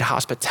 who joined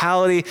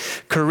hospitality,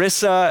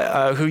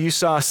 Carissa, who you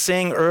saw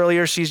sing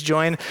earlier, she's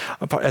joined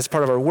as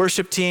part of our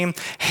worship team,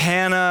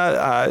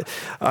 Hannah,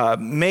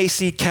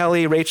 Macy,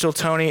 Kelly, Rachel,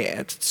 Tony,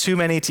 too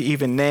many to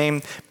even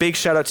name. Big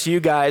shout out to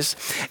you guys.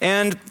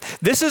 And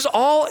this is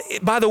all,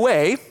 by the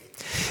way,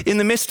 in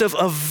the midst of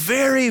a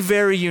very,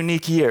 very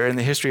unique year in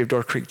the history of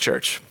Door Creek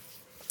Church.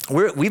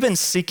 We've been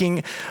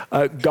seeking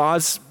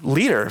God's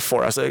leader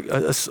for us,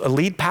 a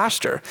lead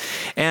pastor.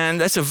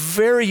 And that's a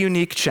very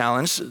unique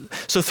challenge.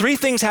 So 3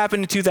 things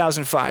happened in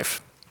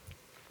 2005.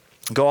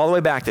 Go all the way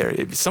back there.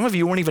 Some of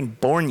you weren't even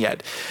born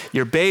yet.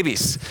 You're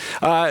babies.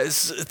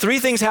 3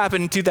 things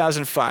happened in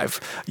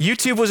 2005.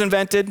 YouTube was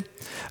invented.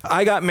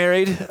 I got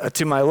married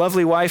to my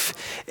lovely wife.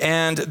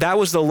 And that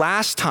was the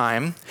last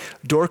time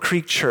Door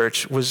Creek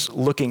Church was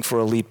looking for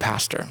a lead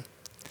pastor.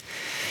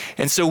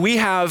 And so we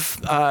have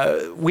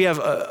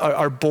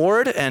our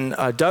board, and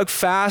Doug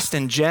Fast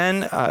and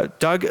Jen,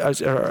 Doug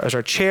as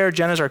our chair,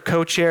 Jen as our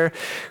co-chair,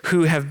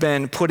 who have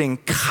been putting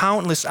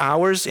countless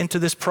hours into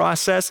this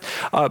process.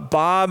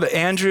 Bob,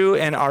 Andrew,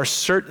 and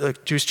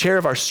who's chair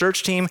of our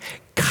search team,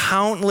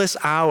 countless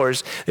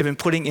hours they've been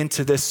putting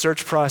into this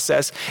search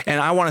process.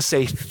 And I want to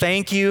say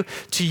thank you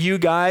to you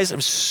guys.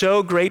 I'm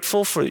so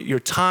grateful for your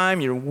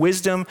time, your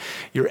wisdom,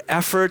 your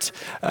effort,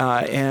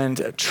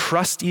 and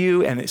trust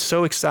you, and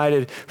so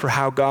excited for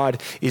how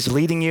God is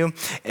leading you.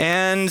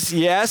 And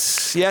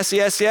yes,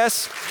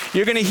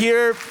 you're going to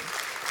hear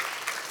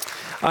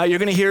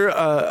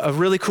a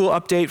really cool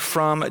update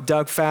from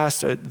Doug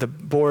Fast, the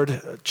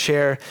board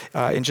chair,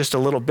 in just a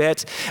little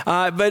bit.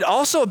 But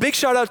also a big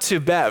shout out to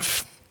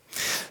Bev.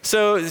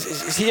 So,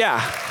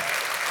 yeah,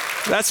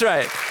 that's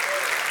right.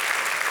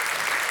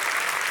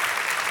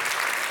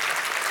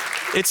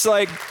 It's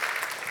like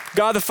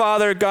God the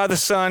Father, God the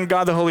Son,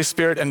 God the Holy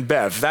Spirit, and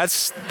Bev.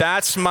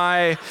 That's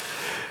my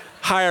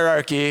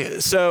hierarchy.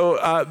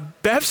 So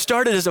Bev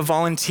started as a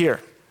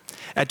volunteer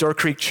at Door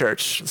Creek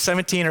Church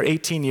 17 or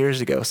 18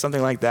 years ago,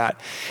 something like that.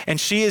 And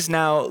she is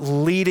now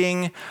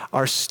leading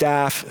our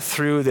staff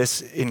through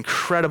this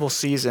incredible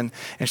season,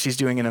 and she's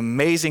doing an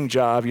amazing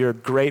job. You're a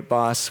great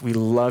boss. We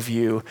love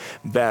you,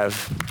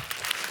 Bev.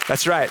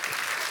 That's right.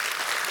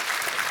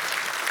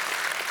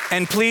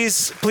 And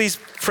please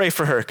pray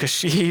for her, because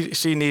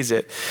she needs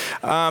it.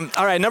 All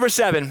right, number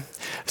 7,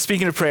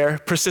 speaking of prayer,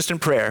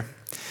 persistent prayer.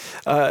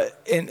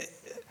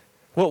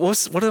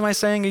 What am I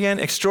saying again?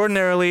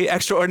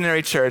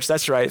 Extraordinary Church,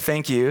 that's right,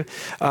 thank you,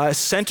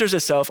 centers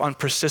itself on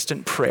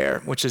persistent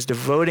prayer, which is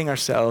devoting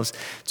ourselves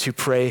to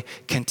pray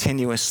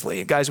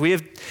continuously. Guys, we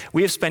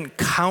have spent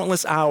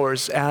countless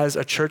hours as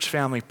a church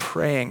family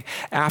praying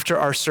after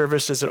our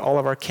services at all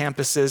of our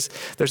campuses.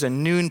 There's a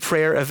noon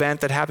prayer event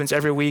that happens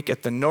every week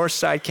at the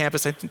Northside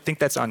campus. I think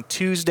that's on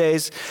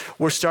Tuesdays.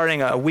 We're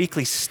starting a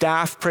weekly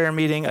staff prayer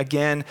meeting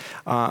again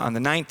on the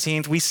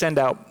 19th. We send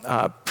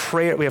out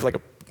prayer. We have like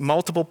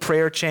multiple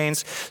prayer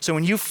chains. So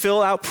when you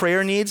fill out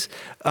prayer needs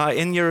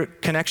in your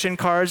connection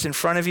cards in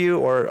front of you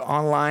or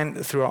online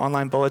through our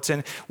online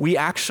bulletin, we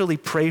actually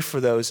pray for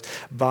those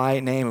by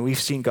name. And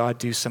we've seen God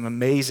do some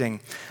amazing,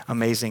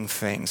 amazing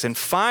things. And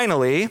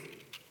finally,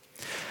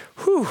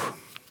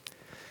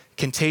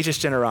 contagious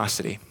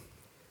generosity.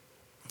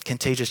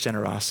 Contagious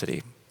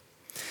generosity.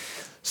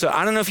 So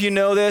I don't know if you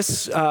know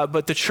this,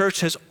 but the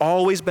church has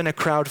always been a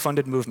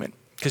crowd-funded movement.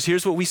 Because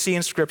here's what we see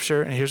in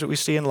Scripture, and here's what we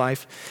see in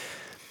life.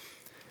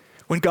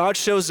 When God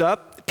shows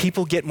up,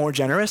 people get more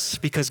generous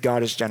because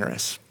God is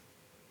generous.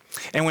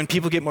 And when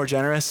people get more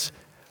generous,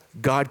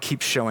 God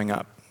keeps showing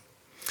up.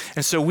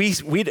 And so we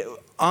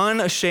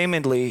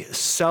unashamedly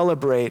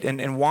celebrate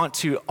and want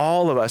to,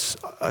 all of us,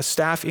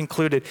 staff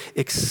included,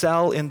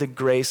 excel in the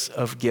grace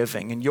of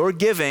giving. And your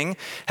giving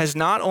has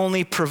not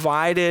only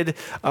provided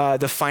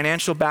the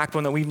financial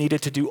backbone that we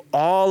needed to do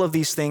all of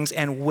these things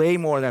and way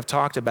more than I've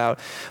talked about,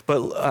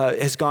 but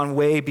has gone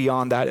way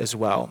beyond that as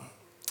well.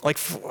 Like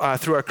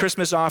through our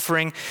Christmas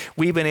offering,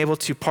 we've been able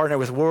to partner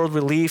with World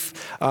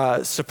Relief,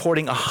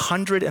 supporting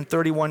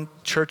 131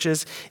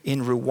 churches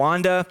in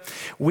Rwanda.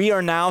 We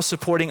are now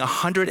supporting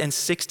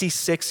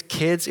 166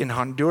 kids in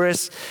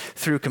Honduras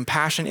through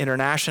Compassion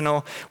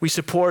International. We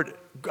support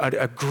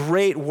a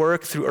great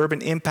work through Urban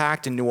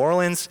Impact in New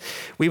Orleans.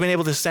 We've been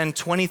able to send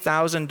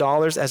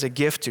 $20,000 as a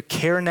gift to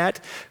CareNet,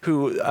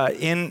 who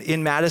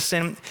in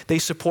Madison, they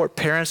support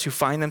parents who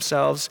find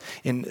themselves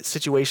in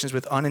situations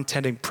with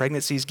unintended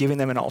pregnancies, giving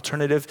them an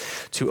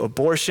alternative to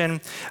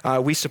abortion.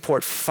 We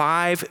support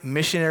 5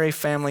 missionary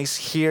families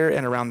here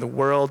and around the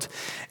world.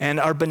 And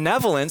our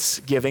benevolence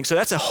giving, so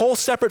that's a whole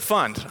separate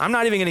fund. I'm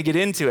not even going to get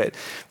into it.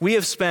 We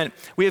have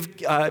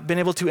been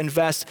able to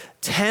invest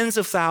tens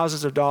of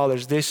thousands of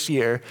dollars this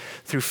year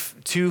through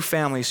 2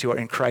 families who are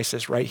in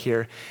crisis right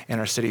here in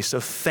our city. So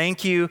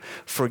thank you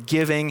for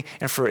giving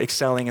and for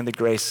excelling in the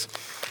grace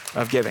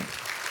of giving.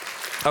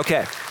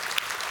 Okay.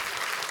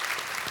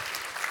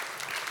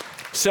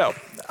 So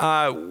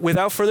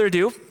without further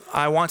ado,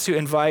 I want to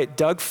invite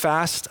Doug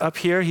Fast up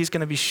here. He's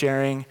going to be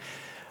sharing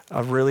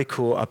a really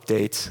cool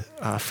update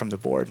from the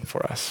board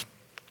for us.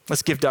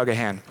 Let's give Doug a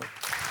hand.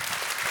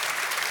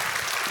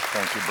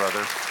 Thank you,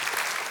 brother.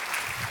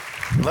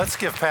 Let's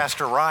give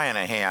Pastor Ryan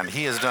a hand.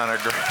 He has done a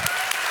great...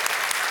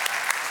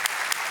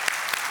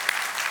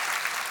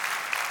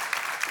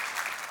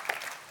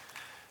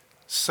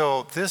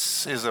 So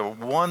this is a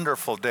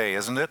wonderful day,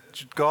 isn't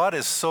it? God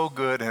is so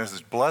good and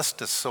has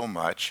blessed us so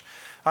much.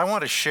 I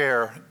want to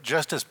share,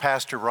 just as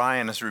Pastor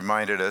Ryan has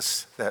reminded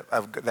us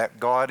that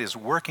God is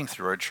working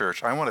through our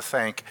church, I want to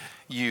thank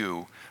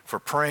you for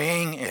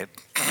praying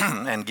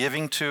and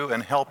giving to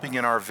and helping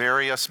in our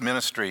various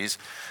ministries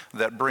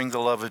that bring the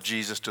love of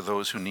Jesus to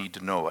those who need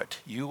to know it.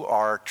 You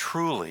are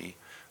truly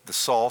the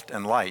salt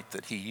and light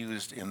that he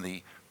used in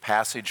the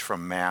passage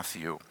from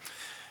Matthew.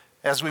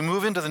 As we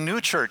move into the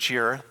new church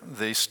year,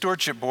 the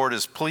Stewardship Board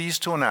is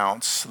pleased to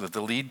announce that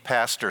the lead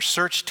pastor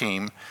search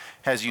team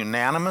has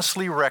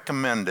unanimously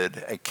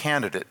recommended a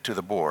candidate to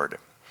the board.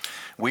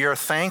 We are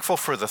thankful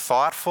for the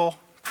thoughtful,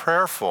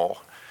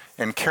 prayerful,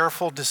 and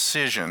careful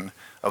decision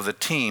of the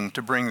team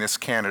to bring this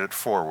candidate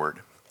forward.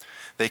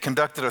 They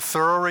conducted a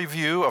thorough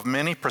review of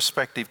many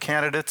prospective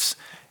candidates,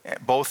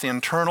 both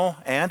internal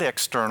and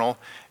external,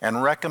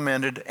 and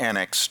recommended an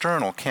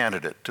external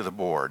candidate to the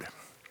board.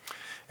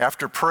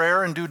 After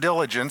prayer and due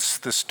diligence,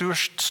 the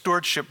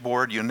Stewardship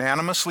Board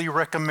unanimously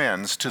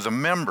recommends to the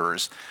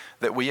members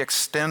that we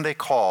extend a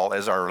call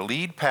as our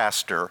lead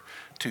pastor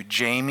to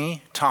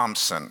Jamie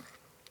Thompson.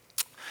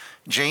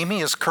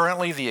 Jamie is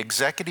currently the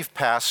executive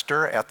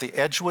pastor at the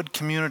Edgewood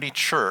Community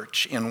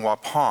Church in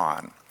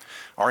Waupun.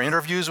 Our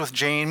interviews with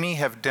Jamie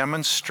have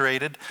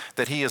demonstrated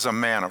that he is a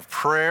man of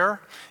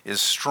prayer,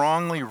 is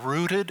strongly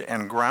rooted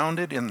and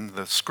grounded in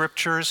the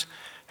scriptures,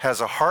 has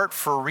a heart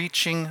for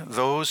reaching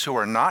those who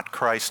are not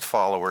Christ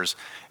followers,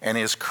 and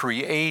is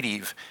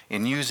creative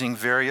in using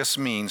various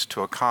means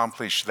to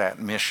accomplish that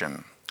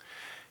mission.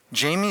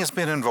 Jamie has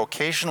been in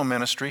vocational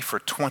ministry for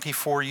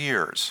 24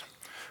 years.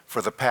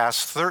 For the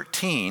past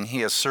 13, he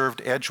has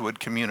served Edgewood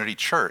Community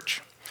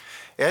Church.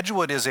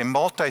 Edgewood is a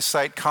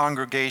multi-site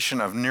congregation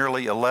of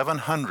nearly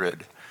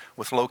 1,100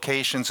 with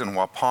locations in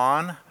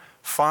Waupun,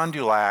 Fond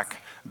du Lac,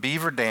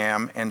 Beaver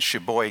Dam, and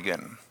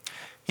Sheboygan.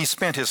 He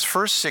spent his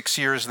first 6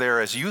 years there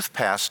as youth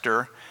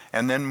pastor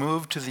and then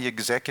moved to the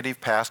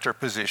executive pastor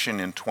position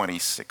in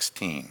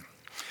 2016.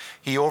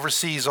 He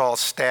oversees all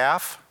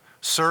staff,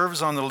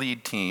 serves on the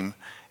lead team,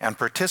 and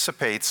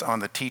participates on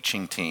the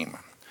teaching team.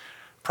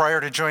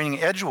 Prior to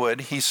joining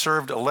Edgewood, he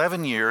served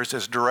 11 years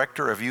as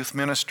director of youth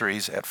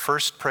ministries at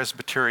First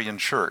Presbyterian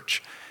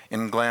Church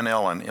in Glen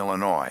Ellen,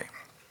 Illinois.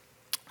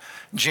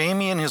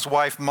 Jamie and his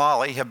wife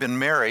Molly have been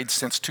married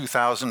since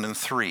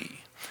 2003.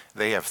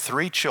 They have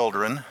 3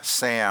 children,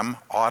 Sam,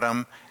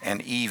 Autumn,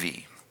 and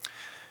Evie.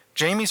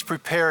 Jamie's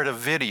prepared a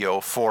video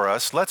for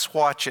us. Let's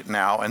watch it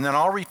now, and then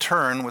I'll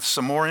return with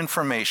some more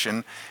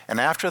information, and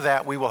after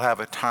that we will have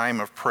a time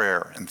of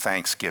prayer and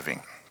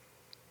thanksgiving.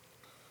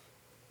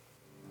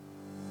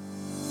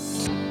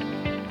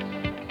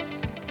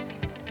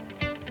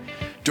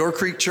 Door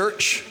Creek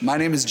Church, my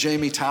name is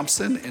Jamie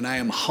Thompson, and I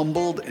am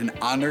humbled and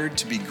honored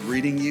to be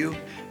greeting you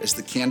as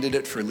the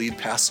candidate for lead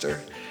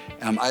pastor.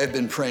 I have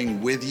been praying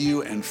with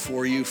you and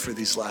for you for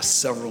these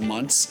last several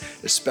months,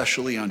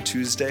 especially on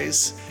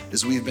Tuesdays,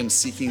 as we've been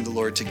seeking the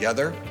Lord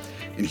together.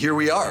 And here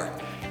we are.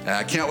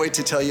 I can't wait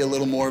to tell you a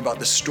little more about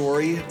the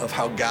story of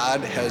how God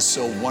has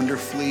so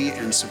wonderfully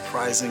and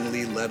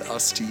surprisingly led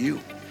us to you.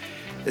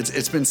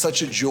 It's been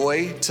such a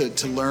joy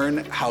to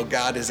learn how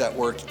God is at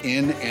work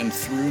in and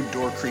through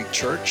Door Creek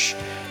Church.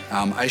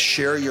 I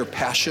share your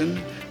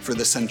passion for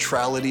the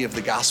centrality of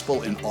the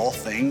gospel in all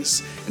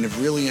things, and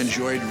have really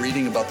enjoyed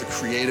reading about the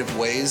creative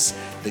ways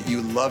that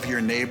you love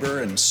your neighbor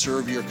and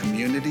serve your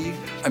community.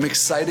 I'm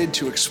excited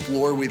to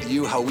explore with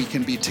you how we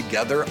can be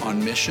together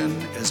on mission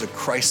as a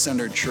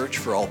Christ-centered church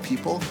for all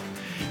people.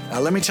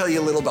 Let me tell you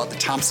a little about the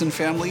Thompson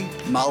family.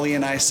 Molly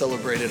and I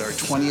celebrated our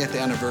 20th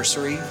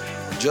anniversary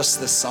just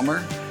this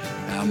summer.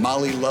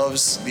 Molly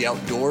loves the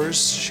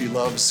outdoors. She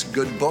loves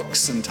good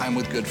books and time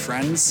with good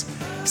friends.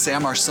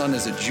 Sam, our son,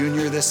 is a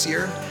junior this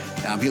year.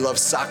 He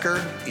loves soccer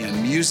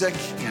and music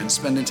and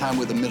spending time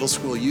with the middle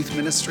school youth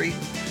ministry.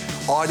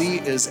 Audie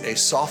is a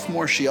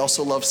sophomore. She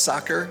also loves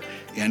soccer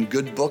and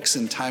good books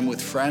and time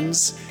with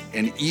friends.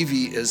 And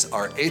Evie is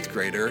our 8th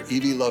grader.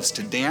 Evie loves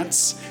to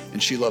dance,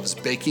 and she loves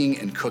baking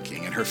and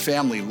cooking. And her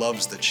family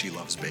loves that she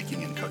loves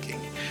baking and cooking.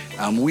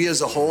 We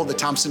as a whole, the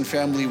Thompson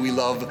family, we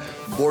love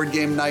board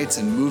game nights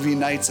and movie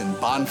nights and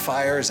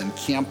bonfires and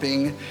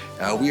camping.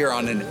 We are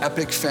on an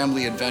epic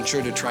family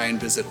adventure to try and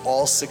visit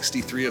all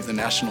 63 of the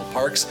national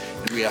parks.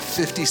 And we have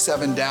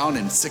 57 down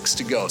and 6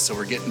 to go, so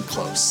we're getting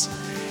close.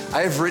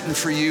 I have written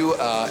for you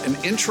an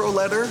intro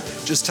letter,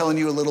 just telling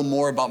you a little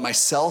more about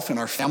myself and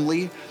our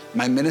family,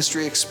 my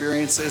ministry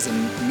experiences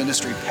and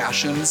ministry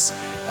passions,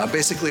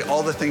 basically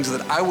all the things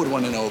that I would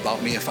want to know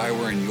about me if I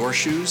were in your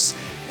shoes.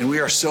 And we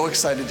are so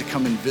excited to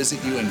come and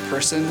visit you in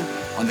person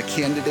on the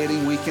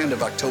candidating weekend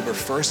of October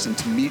 1st and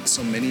to meet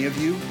so many of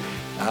you.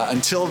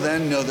 Until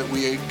then, know that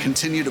we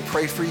continue to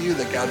pray for you,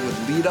 that God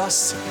would lead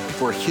us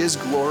for His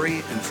glory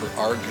and for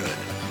our good.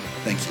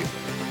 Thank you.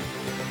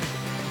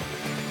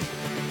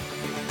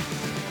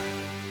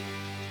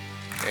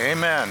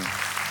 Amen.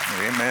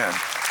 Amen.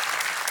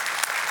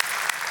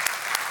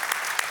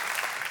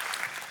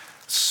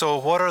 So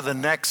what are the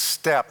next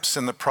steps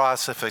in the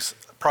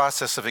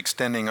process of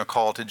extending a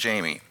call to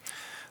Jamie?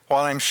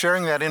 While I'm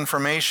sharing that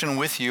information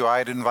with you,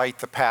 I'd invite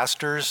the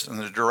pastors and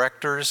the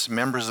directors,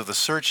 members of the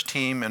search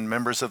team, and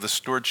members of the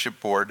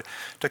stewardship board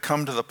to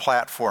come to the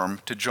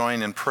platform to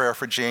join in prayer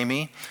for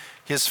Jamie,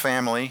 his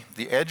family,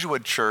 the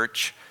Edgewood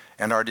Church,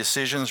 and our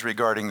decisions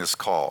regarding this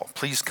call.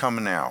 Please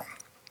come now.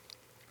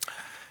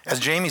 As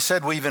Jamie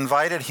said, we've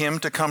invited him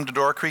to come to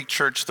Door Creek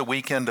Church the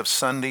weekend of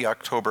Sunday,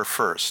 October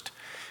 1st.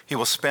 He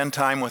will spend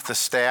time with the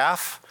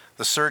staff,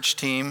 the search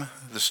team,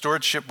 the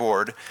stewardship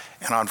board,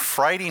 and on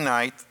Friday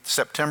night,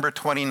 September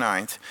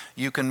 29th,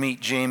 you can meet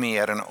Jamie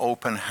at an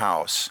open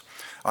house.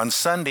 On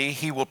Sunday,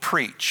 he will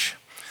preach.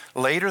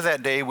 Later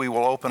that day, we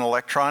will open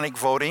electronic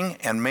voting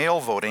and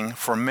mail voting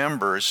for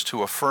members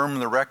to affirm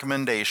the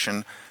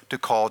recommendation to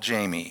call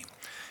Jamie.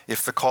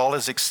 If the call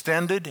is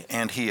extended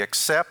and he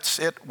accepts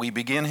it, we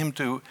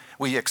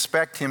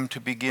expect him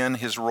to begin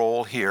his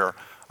role here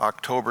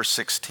October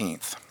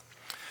 16th.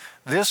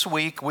 This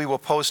week, we will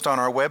post on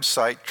our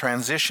website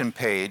transition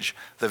page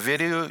the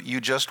video you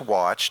just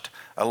watched,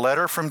 a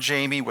letter from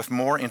Jamie with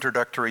more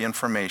introductory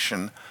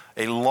information,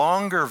 a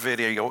longer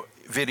video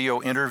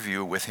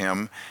interview with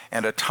him,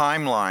 and a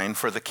timeline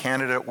for the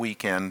candidate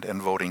weekend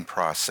and voting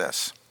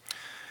process.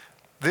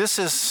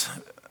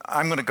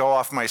 I'm going to go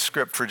off my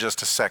script for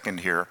just a second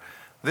here.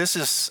 This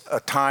is a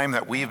time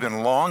that we've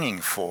been longing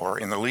for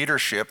in the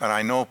leadership, and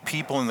I know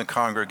people in the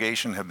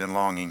congregation have been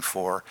longing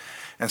for.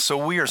 And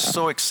so we are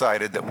so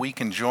excited that we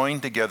can join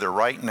together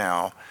right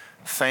now,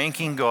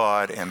 thanking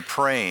God and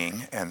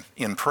praying and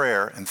in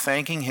prayer and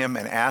thanking Him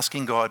and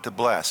asking God to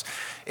bless.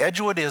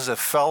 Edgewood is a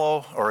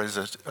fellow, or is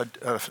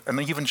an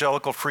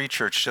evangelical free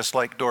church, just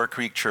like Door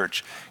Creek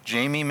Church.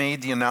 Jamie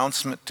made the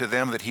announcement to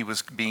them that he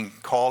was being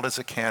called as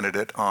a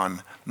candidate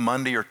on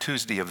Monday or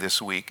Tuesday of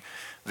this week.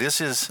 This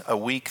is a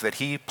week that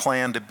he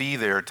planned to be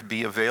there, to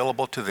be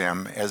available to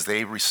them as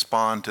they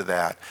respond to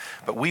that.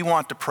 But we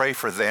want to pray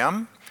for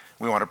them.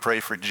 We want to pray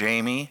for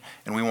Jamie,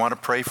 and we want to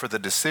pray for the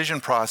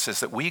decision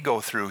process that we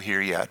go through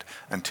here yet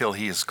until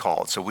he is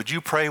called. So would you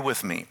pray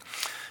with me?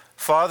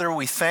 Father,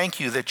 we thank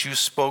you that you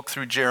spoke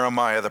through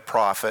Jeremiah the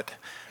prophet,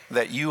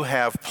 that you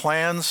have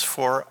plans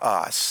for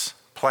us,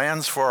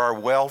 plans for our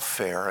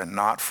welfare and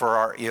not for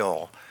our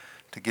ill,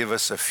 to give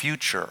us a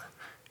future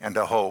and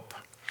a hope.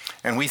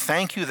 And we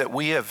thank you that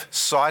we have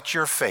sought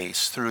your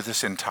face through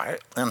this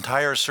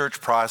entire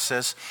search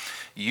process.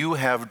 You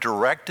have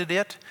directed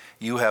it.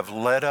 You have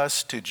led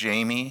us to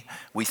Jamie.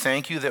 We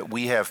thank you that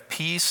we have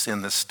peace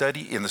in the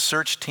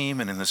search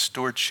team and in the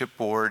stewardship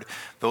board,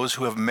 those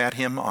who have met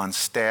him on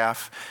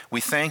staff.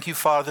 We thank you,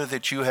 Father,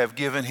 that you have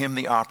given him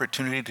the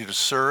opportunity to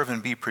serve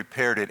and be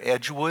prepared at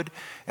Edgewood.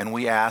 And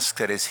we ask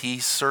that as he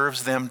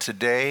serves them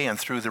today and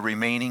through the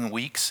remaining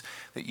weeks,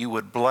 that you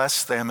would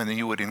bless them and that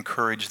you would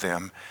encourage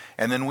them.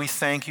 And then we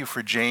thank you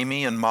for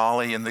Jamie and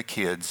Molly and the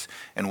kids.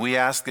 And we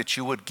ask that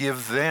you would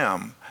give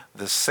them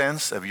the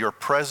sense of your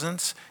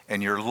presence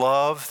and your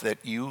love, that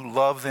you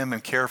love them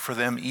and care for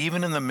them,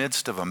 even in the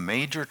midst of a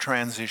major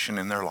transition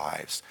in their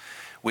lives.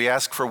 We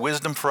ask for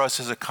wisdom for us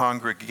as a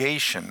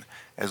congregation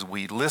as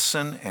we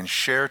listen and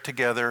share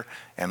together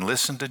and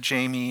listen to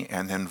Jamie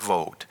and then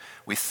vote.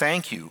 We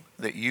thank you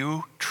that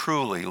you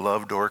truly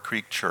love Door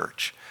Creek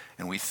Church,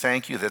 and we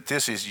thank you that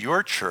this is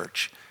your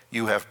church.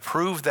 You have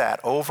proved that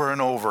over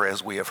and over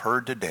as we have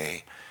heard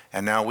today,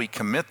 and now we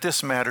commit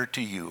this matter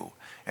to you.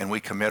 And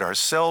we commit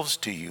ourselves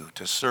to you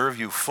to serve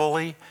you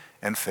fully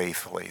and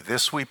faithfully.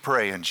 This we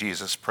pray in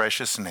Jesus'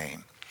 precious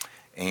name.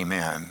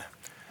 Amen.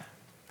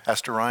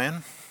 Pastor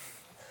Ryan?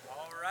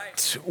 All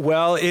right.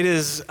 Well, it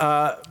is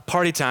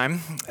party time,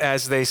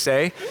 as they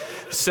say.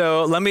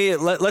 So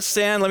let's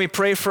stand. Let me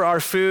pray for our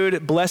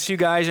food. Bless you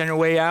guys on your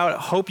way out.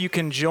 Hope you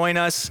can join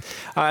us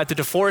at the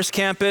DeForest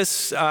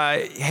campus.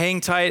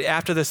 Hang tight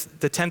after the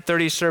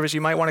 10:30 service.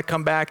 You might want to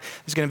come back.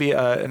 There's going to be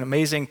an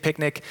amazing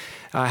picnic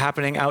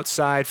happening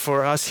outside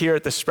for us here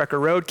at the Sprecher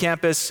Road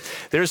campus.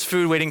 There's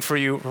food waiting for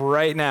you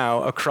right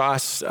now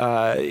across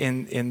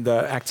in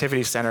the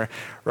activity center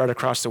right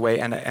across the way,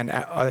 and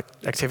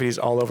activities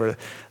all over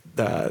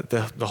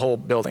the whole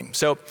building.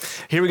 So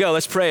here we go.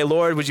 Let's pray.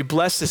 Lord, would you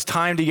bless this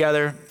time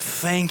together?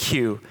 Thank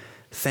you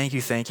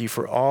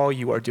for all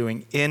you are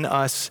doing in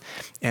us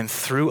and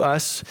through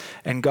us.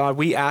 And God,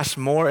 we ask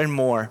more and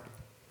more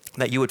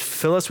that you would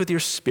fill us with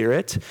your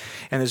Spirit.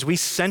 And as we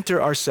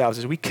center ourselves,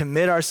 as we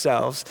commit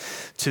ourselves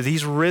to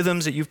these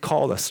rhythms that you've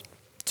called us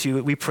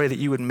to, we pray that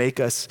you would make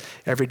us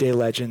everyday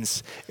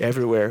legends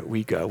everywhere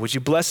we go. Would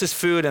you bless this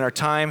food and our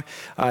time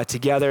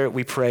together?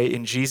 We pray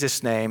in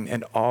Jesus' name,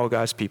 and all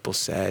God's people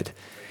said,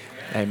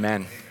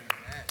 Amen.